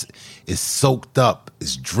 It's soaked up.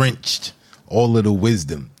 It's drenched. All of the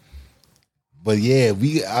wisdom. But yeah,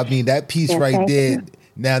 that piece right there.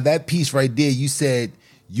 Now that piece right there, you said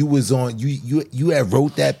you was on, you had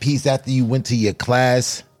wrote that piece after you went to your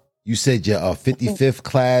class. You said your 55th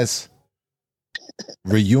class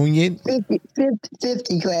reunion? 50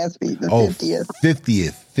 class, the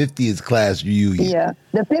 50th. 50th class reunion. Yeah.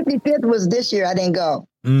 The 55th was this year. I didn't go.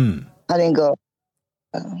 I didn't go.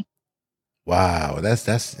 Wow. It's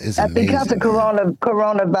amazing. Because of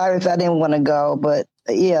coronavirus, I didn't want to go. But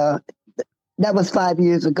yeah, that was 5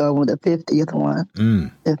 years ago with the 50th one.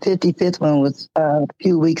 The 55th one was a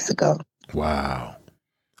few weeks ago. Wow.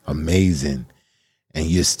 Amazing. And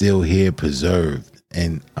you're still here preserved.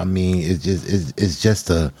 And I mean, it's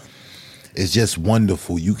just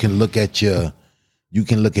wonderful. You can look at your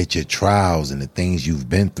trials and the things you've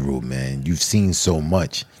been through, man. You've seen so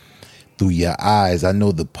much through your eyes. I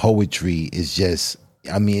know the poetry is just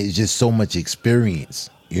so much experience,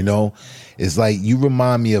 you know? It's like you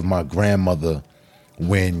remind me of my grandmother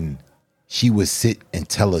when she would sit and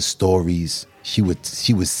tell us stories. She would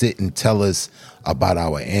sit and tell us about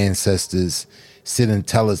our ancestors, sit and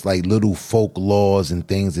tell us like little folk laws and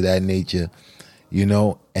things of that nature, you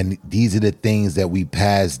know? And these are the things that we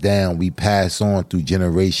pass down, we pass on through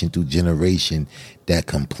generation that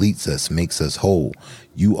completes us, makes us whole.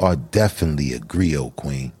 You are definitely a griot,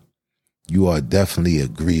 queen. You are definitely a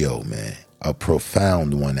griot, man. A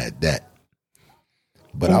profound one at that.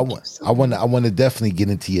 But I want to definitely get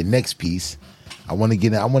into your next piece. I want to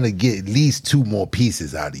get at least two more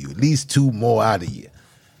pieces out of you. At least two more out of you.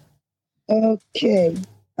 Okay.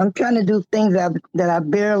 I'm trying to do things that I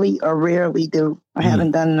barely or rarely do. I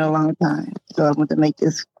haven't done in a long time. So I want to make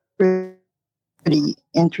this pretty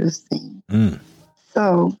interesting.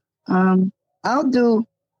 So I'll do,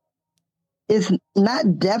 it's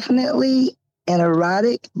not definitely an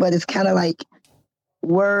erotic, but it's kind of like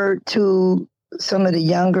word to some of the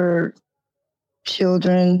younger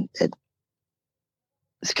children that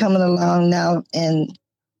is coming along now, and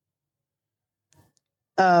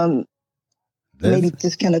maybe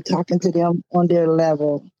just kind of talking to them on their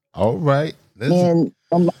level. All right.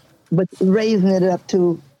 But raising it up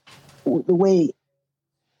to the way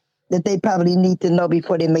that they probably need to know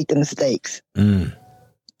before they make the mistakes.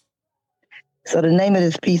 So the name of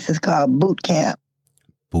this piece is called Boot Camp.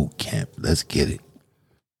 Boot Camp. Let's get it.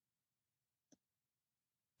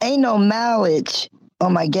 Ain't no mileage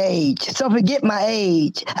on my gauge, so forget my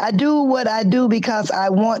age. I do what I do because I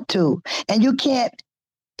want to, and you can't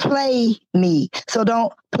play me, so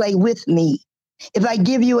don't play with me. If I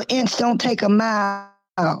give you an inch, don't take a mile.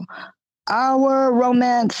 Our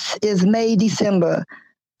romance is May, December.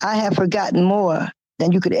 I have forgotten more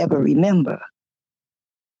than you could ever remember.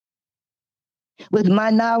 With my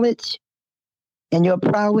knowledge and your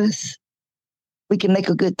prowess, we can make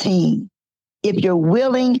a good team if you're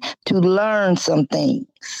willing to learn some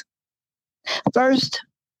things. First,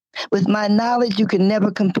 with my knowledge, you can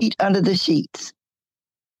never compete under the sheets.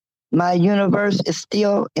 My universe is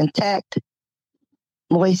still intact,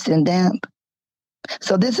 moist and damp.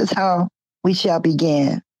 So this is how we shall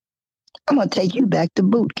begin. I'm going to take you back to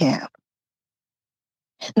boot camp.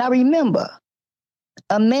 Now remember,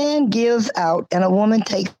 a man gives out and a woman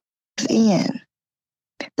takes in.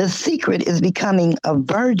 The secret is becoming a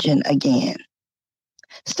virgin again.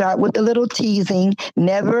 Start with a little teasing.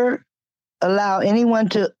 Never allow anyone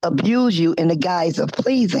to abuse you in the guise of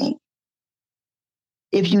pleasing.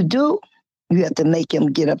 If you do, you have to make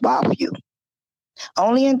him get up off you.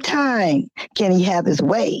 Only in time can he have his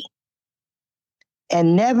way.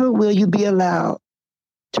 And never will you be allowed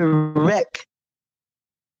to wreck.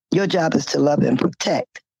 Your job is to love and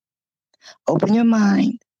protect. Open your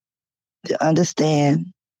mind to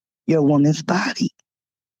understand your woman's body.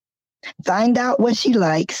 Find out what she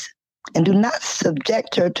likes and do not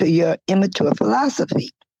subject her to your immature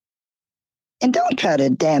philosophy. And don't try to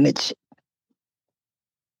damage.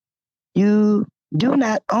 You do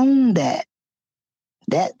not own that.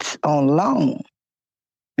 That's on loan.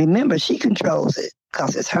 Remember, she controls it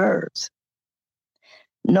because it's hers.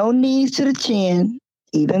 No knees to the chin,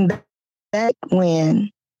 even back when.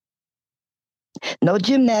 No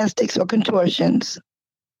gymnastics or contortions.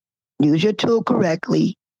 Use your tool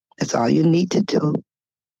correctly. That's all you need to do.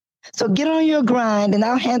 So get on your grind and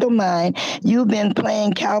I'll handle mine. You've been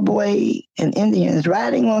playing cowboy and Indians,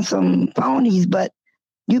 riding on some ponies, but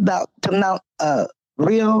you about to mount a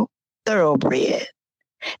real thoroughbred.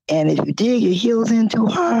 And if you dig your heels in too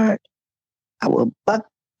hard, I will buck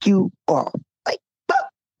you off. Like,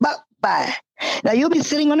 buck, bye. Now you'll be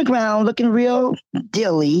sitting on the ground looking real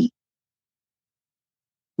dilly.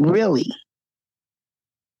 Really.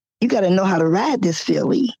 You got to know how to ride this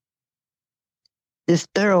filly. This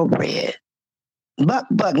thoroughbred. Buck.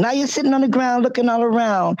 Now you're sitting on the ground looking all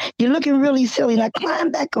around. You're looking really silly. Now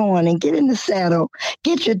climb back on and get in the saddle.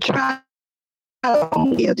 Get your trot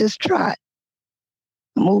on here. Just trot.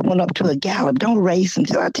 Move on up to a gallop. Don't race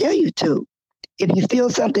until I tell you to. If you feel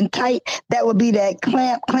something tight, that would be that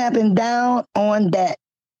clamping down on that.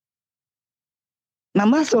 My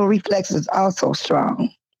muscle reflex is also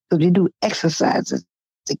strong. So you do exercises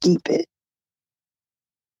to keep it.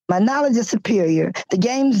 My knowledge is superior. The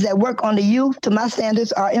games that work on the youth to my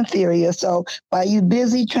standards are inferior. So while you're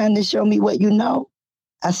busy trying to show me what you know,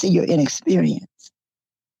 I see your inexperience.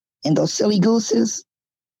 And those silly gooses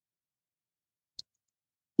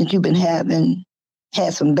that you've been having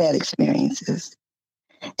had some bad experiences.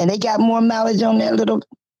 And they got more mileage on that little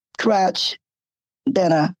crotch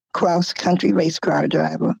than a cross-country race car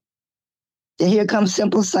driver. Then here comes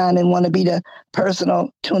Simple Sign and want to be the personal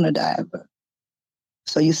tuna diver.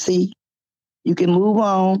 So you see, you can move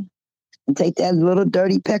on and take that little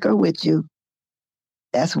dirty pecker with you.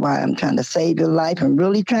 That's why I'm trying to save your life and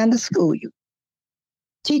really trying to school you.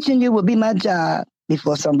 Teaching you will be my job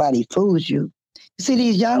before somebody fools you. You see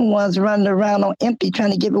these young ones running around on empty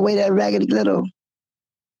trying to give away that raggedy little.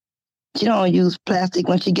 She don't use plastic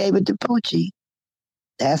when she gave it to Poochie.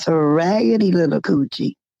 That's a raggedy little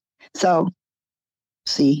coochie. So,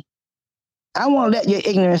 see, I won't let your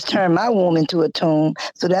ignorance turn my womb into a tomb.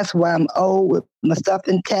 So that's why I'm old with my stuff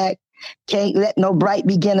intact. Can't let no bright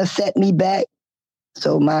beginner set me back.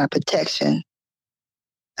 So my protection,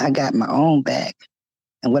 I got my own back.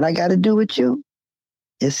 And what I got to do with you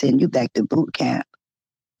is send you back to boot camp.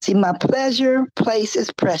 See, my pleasure place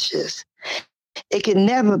is precious. It can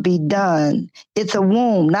never be done. It's a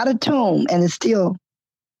womb, not a tomb, and it's still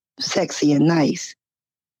sexy and nice.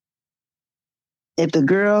 If the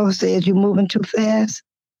girl says you're moving too fast,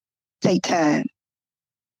 take time.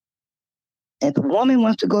 If a woman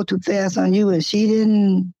wants to go too fast on you and she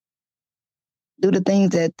didn't do the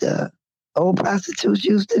things that the old prostitutes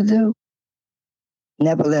used to do,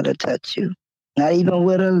 never let her touch you, not even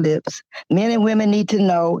with her lips. Men and women need to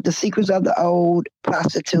know the secrets of the old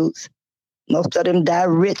prostitutes. Most of them die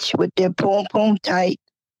rich with their poom tight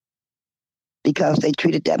because they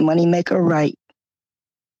treated that moneymaker right.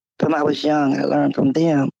 From I was young, I learned from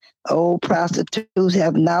them. Old prostitutes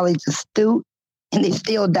have knowledge astute, and they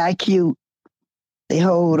still die cute. They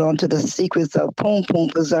hold on to the secrets of poom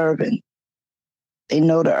preserving. They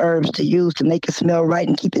know the herbs to use to make it smell right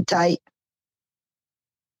and keep it tight.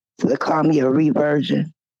 So they call me a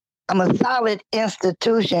revirgin. I'm a solid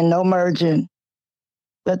institution, no merging.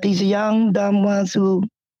 But these young, dumb ones who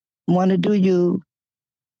want to do you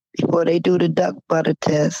before they do the duck butter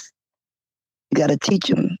test, you got to teach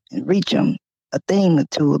them and reach them a thing or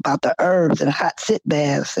two about the herbs and hot sit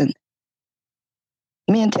baths. And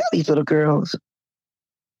men, tell these little girls,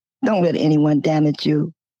 don't let anyone damage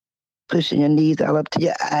you, pushing your knees all up to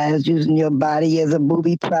your eyes, using your body as a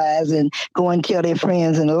booby prize, and go and tell their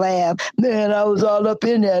friends and laugh. Man, I was all up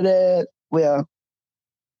in that ass. Well,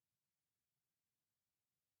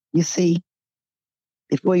 you see,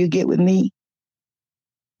 before you get with me,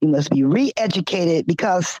 you must be re-educated,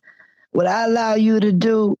 because what I allow you to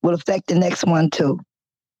do will affect the next one too.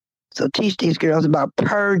 So teach these girls about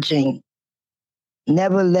purging.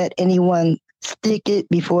 Never let anyone stick it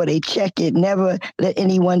before they check it. Never let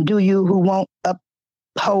anyone do you who won't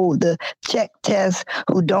uphold the check test,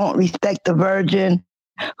 who don't respect the virgin,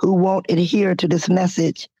 who won't adhere to this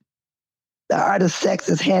message. The art of sex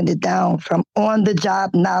is handed down from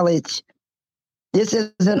on-the-job knowledge. This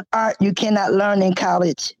is an art you cannot learn in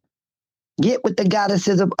college. Get with the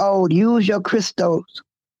goddesses of old. Use your crystals.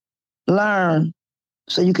 Learn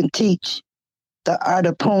so you can teach the art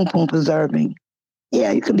of poom poom preserving.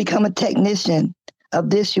 Yeah, you can become a technician. Of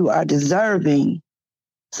this you are deserving.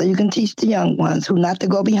 So you can teach the young ones who not to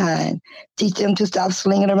go behind. Teach them to stop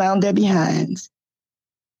slinging around their behinds.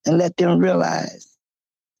 And let them realize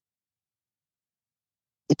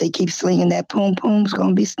if they keep slinging that poom poom, it's going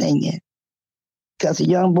to be stinging. Because a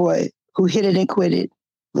young boy who hit it and quit it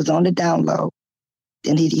was on the down low.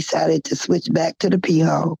 Then he decided to switch back to the pee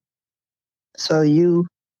hole. So you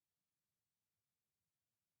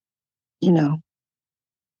know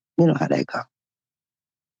how that goes.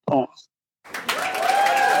 Pause.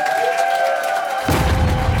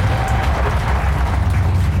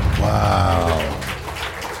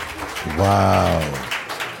 Wow.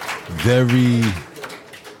 Very,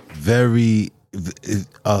 very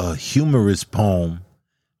humorous poem,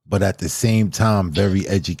 but at the same time, very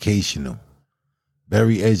educational.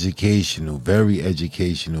 Very educational,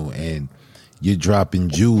 and you're dropping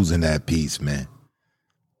jewels in that piece, man.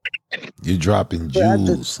 You're dropping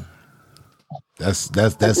jewels. That's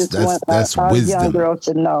all wisdom. Young girls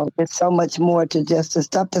should know there's so much more to just the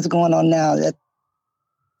stuff that's going on now.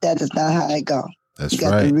 That is not how it go. That's you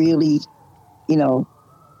got right. to really,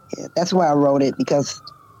 that's why I wrote it, because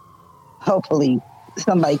hopefully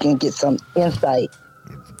somebody can get some insight.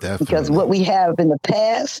 Definitely. Because what we have in the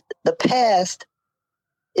past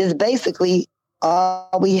is basically all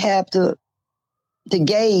we have to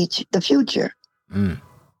gauge the future. And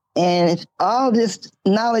if all this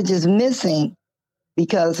knowledge is missing,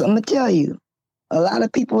 because I'm going to tell you, a lot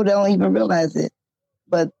of people don't even realize it,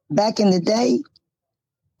 but back in the day,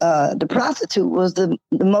 the prostitute was the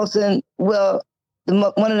most, one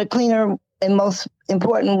of the cleaner and most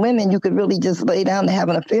important women you could really just lay down to have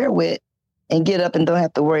an affair with and get up and don't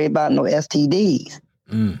have to worry about no STDs.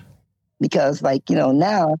 Because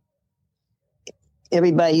now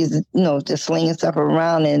everybody's, just slinging stuff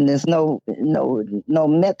around, and there's no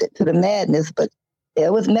method to the madness, but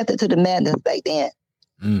there was method to the madness back then.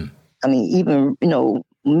 I mean, even,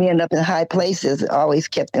 men up in high places always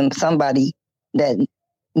kept them somebody that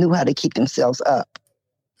knew how to keep themselves up.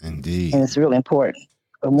 Indeed. And it's really important.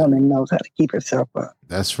 A woman knows how to keep herself up.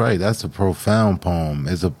 That's right. That's a profound poem.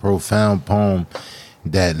 It's a profound poem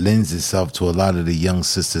that lends itself to a lot of the young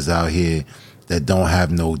sisters out here that don't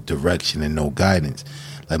have no direction and no guidance.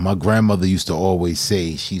 Like my grandmother used to always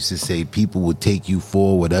say, she used to say, people will take you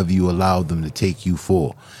for whatever you allow them to take you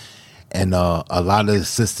for. And a lot of the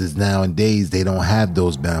sisters nowadays, they don't have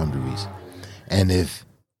those boundaries. And if,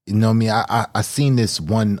 I seen this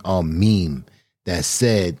one meme that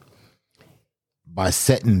said, by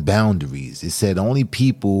setting boundaries, it said only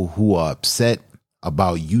people who are upset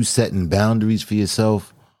about you setting boundaries for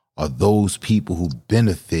yourself are those people who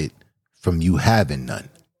benefit from you having none.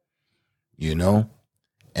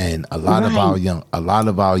 And a lot of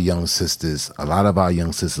our young sisters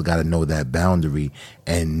got to know that boundary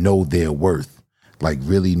and know their worth. Like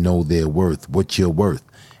really know their worth, what you're worth.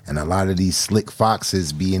 And a lot of these slick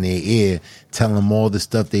foxes be in their ear telling them all the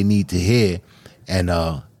stuff they need to hear, and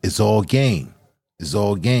it's all game. It's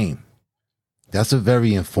all game. That's a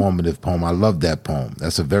very informative poem. I love that poem.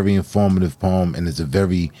 That's a very informative poem, and it's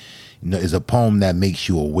it's a poem that makes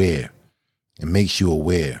you aware. It makes you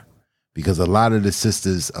aware, because a lot of the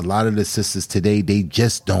sisters today, they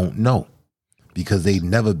just don't know, because they've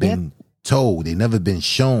never been told, they've never been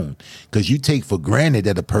shown. Because you take for granted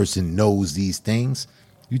that a person knows these things.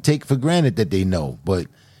 You take for granted that they know, but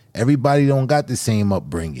everybody don't got the same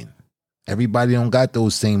upbringing. Everybody don't got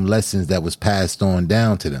those same lessons that was passed on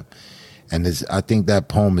down to them. And I think that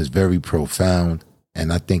poem is very profound,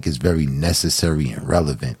 and I think it's very necessary and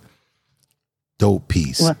relevant. Dope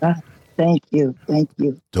piece. Well, thank you.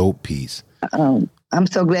 Dope piece. I'm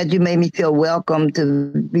so glad you made me feel welcome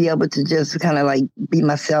to be able to just kind of like be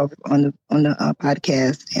myself on the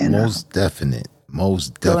podcast. And Most definite.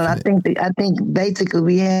 So, and I think basically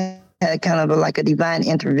we had kind of like a divine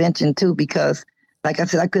intervention too, because like I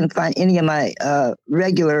said, I couldn't find any of my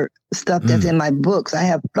regular stuff that's in my books. I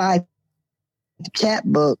have 5 chat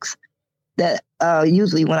books that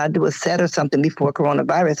usually when I do a set or something before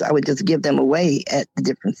coronavirus, I would just give them away at the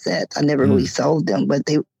different sets. I never really sold them, but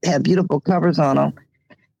they have beautiful covers on them.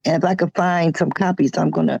 And if I could find some copies, I'm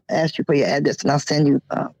going to ask you for your address, and I'll send you.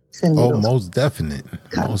 Most definite.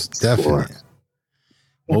 Most definite.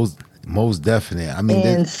 Most definite. I mean,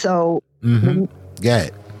 and so, yeah.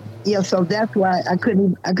 Yeah, so that's why I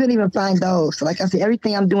couldn't even find those. So like I said,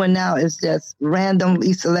 everything I'm doing now is just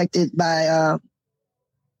randomly selected by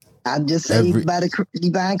by the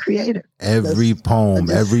divine creator. Every poem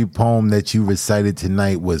that you recited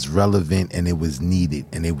tonight was relevant, and it was needed,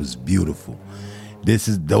 and it was beautiful.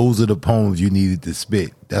 Those are the poems you needed to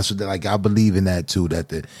spit. That's what, like, I believe in that too, that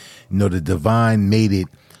the divine made it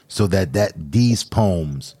so that these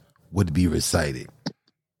poems would be recited.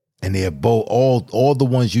 And they're both all the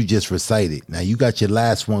ones you just recited. Now you got your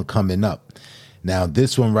last one coming up. Now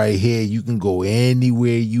this one right here, you can go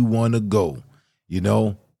anywhere you want to go.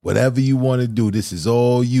 Whatever you want to do. This is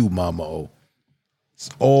all you, Mama O. It's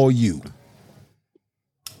all you.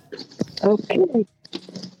 Okay.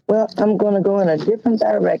 Well, I'm going to go in a different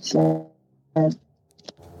direction. And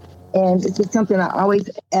this is something I always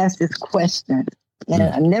ask this question. And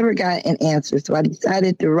I never got an answer. So I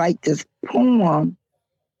decided to write this poem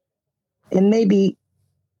and maybe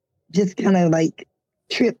just kind of like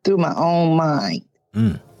trip through my own mind.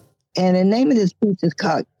 And the name of this piece is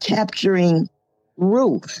called Capturing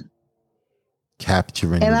Ruth.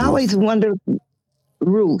 Capturing And Ruth. I always wonder,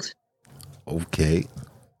 Ruth. Okay.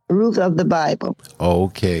 Ruth of the Bible.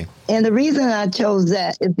 Okay. And the reason I chose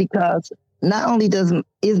that is because not only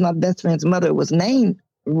is my best friend's mother was named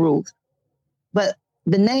Ruth, but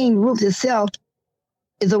the name Ruth itself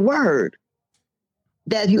is a word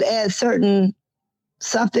that if you add certain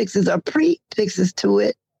suffixes or prefixes to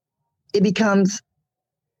it, it becomes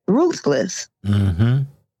ruthless. Mm-hmm.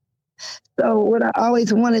 So what I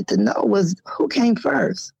always wanted to know was who came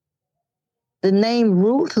first? The name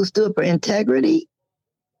Ruth, who stood for integrity,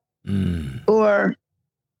 or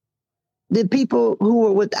the people who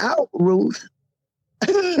were without Ruth,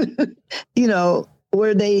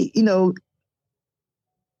 were they,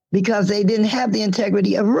 because they didn't have the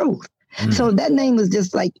integrity of Ruth. So that name was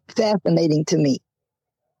just like fascinating to me.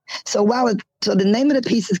 So so the name of the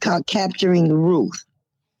piece is called Capturing Ruth.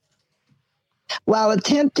 While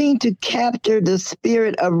attempting to capture the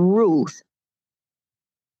spirit of Ruth,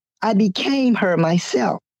 I became her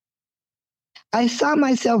myself. I saw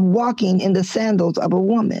myself walking in the sandals of a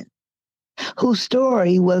woman whose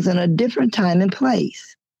story was in a different time and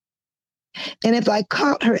place. And if I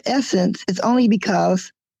caught her essence, it's only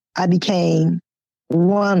because I became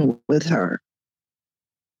one with her.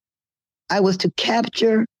 I was to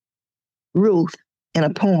capture Ruth in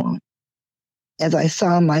a poem as I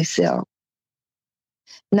saw myself.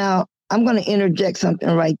 Now, I'm going to interject something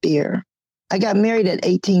right there. I got married at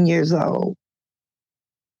 18 years old.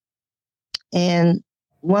 And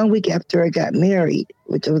 1 week after I got married,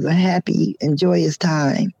 which was a happy and joyous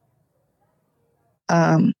time,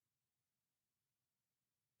 I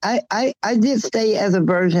did stay as a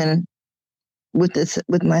virgin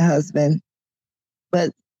with my husband,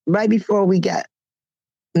 but right before we got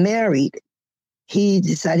married, he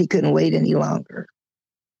decided he couldn't wait any longer.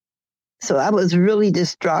 So I was really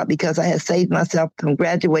distraught because I had saved myself from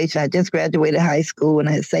graduation. I just graduated high school and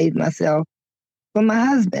I had saved myself from my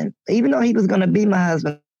husband. Even though he was going to be my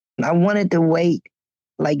husband, I wanted to wait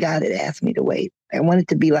like God had asked me to wait. I wanted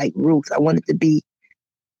to be like Ruth. I wanted to be,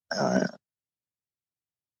 have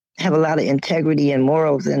a lot of integrity and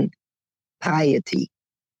morals and piety.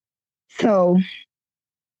 So,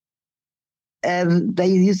 as they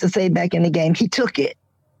used to say back in the game, he took it.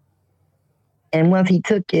 And once he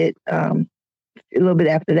took it, a little bit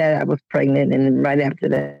after that, I was pregnant. And right after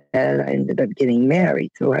that, I ended up getting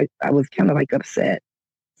married. So I was kind of like upset.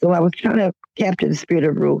 So I was trying to capture the spirit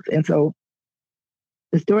of Ruth. And so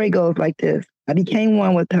the story goes like this. I became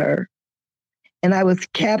one with her, and I was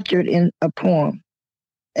captured in a poem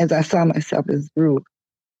as I saw myself as Ruth.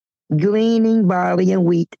 Gleaning barley and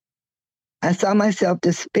wheat, I saw myself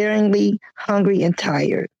despairingly hungry and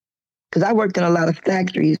tired because I worked in a lot of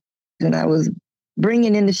factories and I was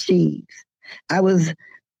bringing in the sheaves. I was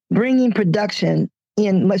bringing production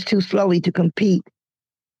in much too slowly to compete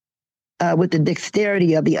with the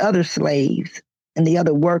dexterity of the other slaves and the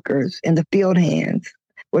other workers and the field hands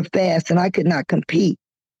were fast and I could not compete.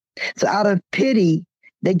 So out of pity,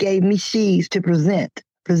 they gave me sheaves to present.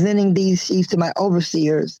 Presenting these sheaves to my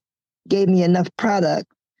overseers gave me enough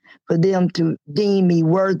product for them to deem me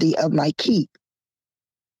worthy of my keep.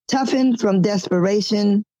 Toughened from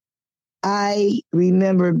desperation, I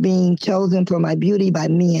remember being chosen for my beauty by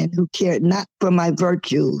men who cared not for my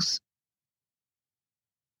virtues.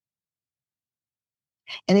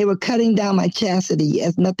 And they were cutting down my chastity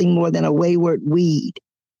as nothing more than a wayward weed.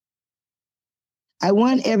 I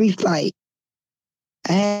won every fight.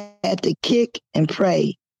 I had to kick and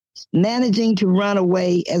pray, managing to run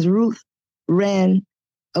away as Ruth ran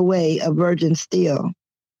away a virgin still.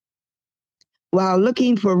 While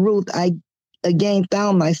looking for Ruth, I again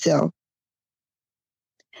found myself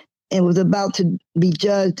and was about to be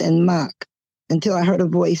judged and mocked until I heard a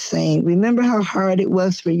voice saying, remember how hard it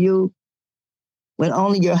was for you when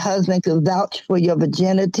only your husband could vouch for your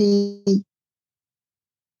virginity?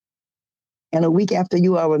 And a week after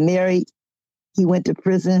you all were married, he went to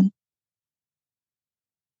prison.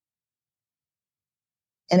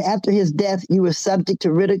 And after his death, you were subject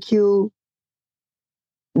to ridicule.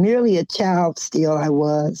 Merely a child still I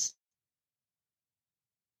was.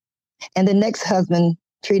 And the next husband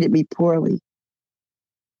treated me poorly.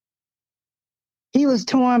 He was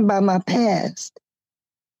torn by my past,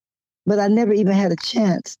 but I never even had a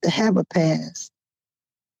chance to have a past.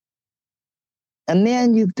 A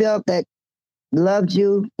man you felt that loved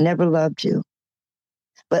you never loved you.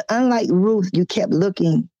 But unlike Ruth, you kept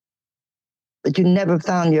looking, but you never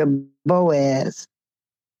found your Boaz.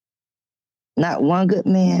 Not one good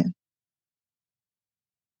man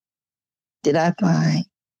did I find.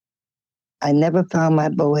 I never found my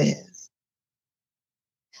Boaz.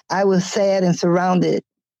 I was sad and surrounded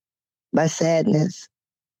by sadness.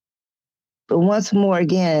 But once more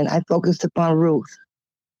again, I focused upon Ruth.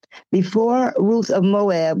 Before Ruth of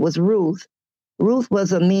Moab was Ruth, Ruth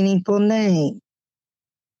was a meaningful name.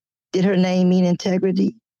 Did her name mean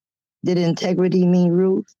integrity? Did integrity mean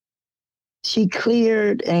Ruth? She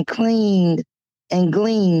cleared and cleaned and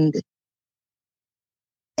gleaned,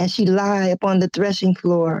 and she lay upon the threshing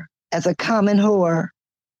floor as a common whore.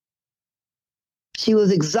 She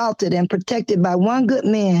was exalted and protected by one good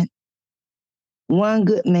man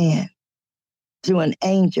through an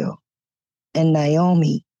angel, and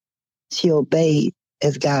Naomi, she obeyed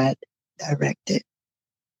as God directed.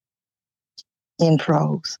 In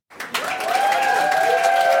prose.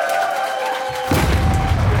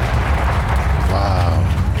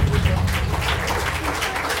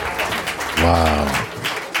 Wow.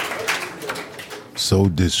 So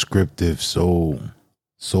descriptive, so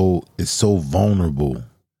it's so vulnerable.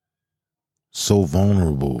 So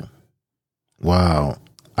vulnerable. Wow.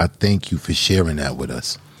 I thank you for sharing that with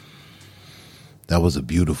us. That was a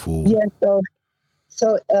beautiful. Yeah, so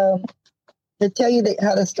to tell you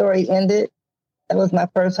how the story ended, that was my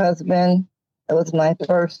first husband. That was my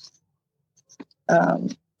first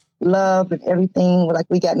love and everything. Like,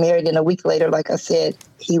 we got married, and a week later, like I said,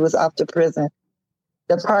 he was off to prison.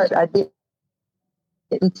 The part I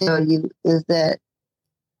didn't tell you is that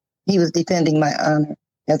he was defending my honor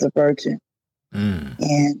as a virgin.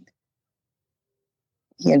 And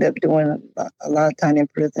he ended up doing a lot of time in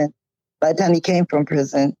prison. By the time he came from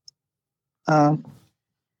prison,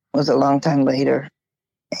 was a long time later.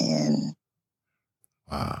 And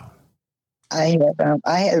wow, I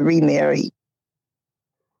had remarried.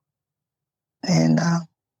 And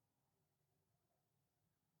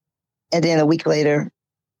then a week later,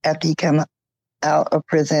 after he came out of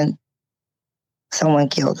prison, someone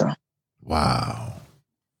killed him. Wow.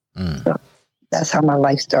 So that's how my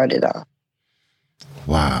life started off.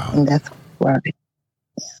 Wow. And that's why.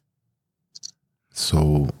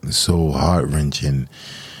 So heart-wrenching.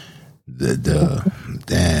 The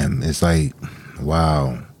damn, it's like,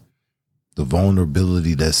 wow. The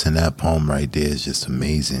vulnerability that's in that poem right there is just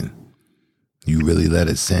amazing. You really let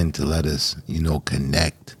us in to let us,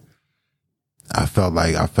 connect. I felt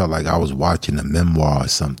like I was watching a memoir or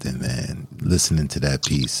something, man, listening to that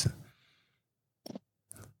piece.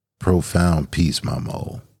 Profound piece,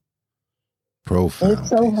 Mama. Profound. It's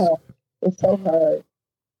so piece. hard. It's so hard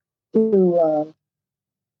to.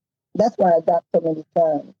 That's why I got so many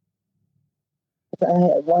sons. I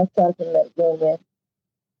had one son from that union,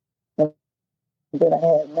 and then I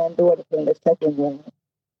had one daughter from the second union,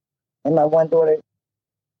 and my one daughter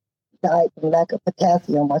died from lack of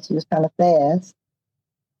potassium while she was kind of fast.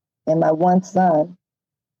 And my one son,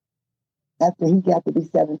 after he got to be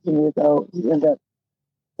 17 years old, he ended up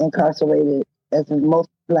incarcerated, as most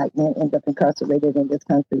Black men end up incarcerated in this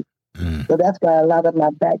country. So that's why a lot of my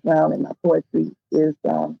background and my poetry is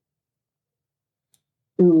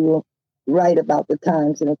to write about the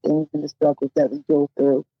times and the things and the struggles that we go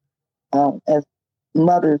through as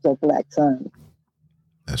mothers of Black sons.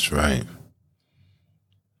 That's right.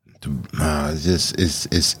 It's just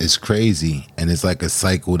it's crazy, and it's like a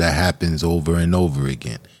cycle that happens over and over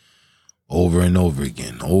again, over and over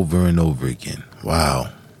again, over and over again.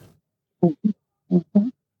 Wow. Mm-hmm.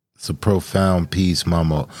 It's a profound piece,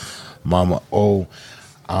 Mama O.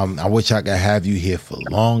 I wish I could have you here for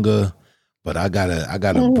longer, but I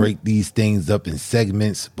gotta break these things up in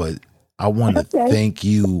segments. But I want to thank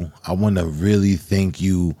you. I want to really thank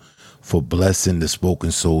you for blessing the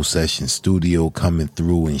Spoken Soul Session studio, coming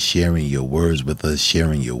through and sharing your words with us,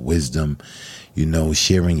 sharing your wisdom,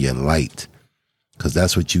 sharing your light, because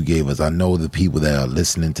that's what you gave us. I know the people that are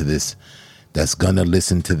listening to this, that's gonna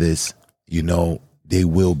listen to this, they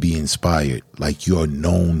will be inspired. Like you're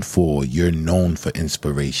known for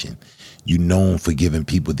inspiration. You're known for giving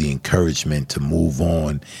people the encouragement to move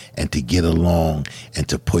on and to get along and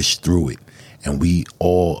to push through it. And we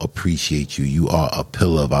all appreciate you. You are a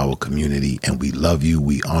pillar of our community, and we love you.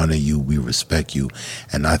 We honor you. We respect you.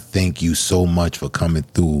 And I thank you so much for coming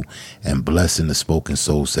through and blessing the Spoken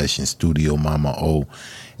Soul Session studio, Mama O.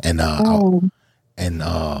 And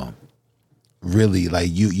really, like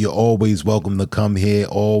you're always welcome to come here.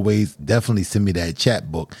 Always, definitely send me that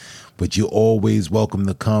chat book. But you're always welcome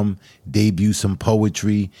to come debut some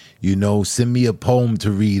poetry. Send me a poem to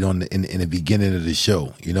read in the beginning of the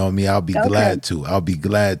show. You know what I mean? I'll be glad to.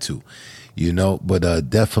 But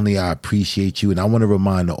definitely I appreciate you. And I want to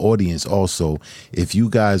remind the audience also, if you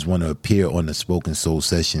guys want to appear on the Spoken Soul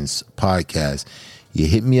Sessions podcast, you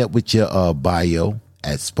hit me up with your bio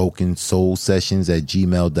at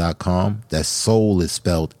spokensoulsessions@gmail.com. That soul is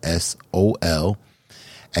spelled SOL.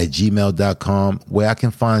 at gmail.com, where I can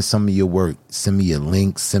find some of your work. Send me a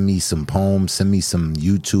link, send me some poems, send me some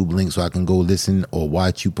YouTube links so I can go listen or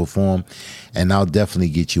watch you perform, and I'll definitely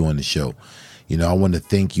get you on the show. I want to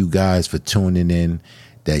thank you guys for tuning in,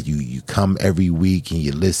 that you come every week and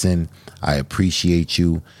you listen. I appreciate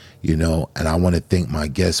you, and I want to thank my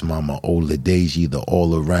guest, Mama Oladeji, the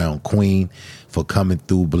all-around queen, for coming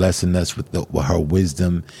through, blessing us with her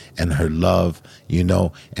wisdom and her love,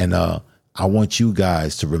 and I want you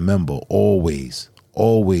guys to remember, always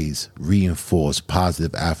reinforce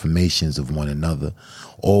positive affirmations of one another.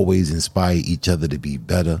 Always inspire each other to be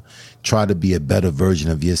better. Try to be a better version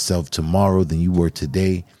of yourself tomorrow than you were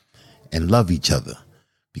today. And love each other,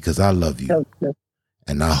 because I love you.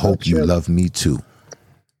 And I hope you love me too.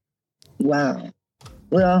 Wow.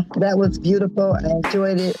 Well, that was beautiful. I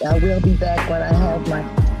enjoyed it. I will be back when I have my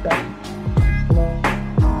stuff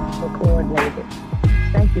coordinated.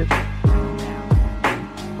 Thank you.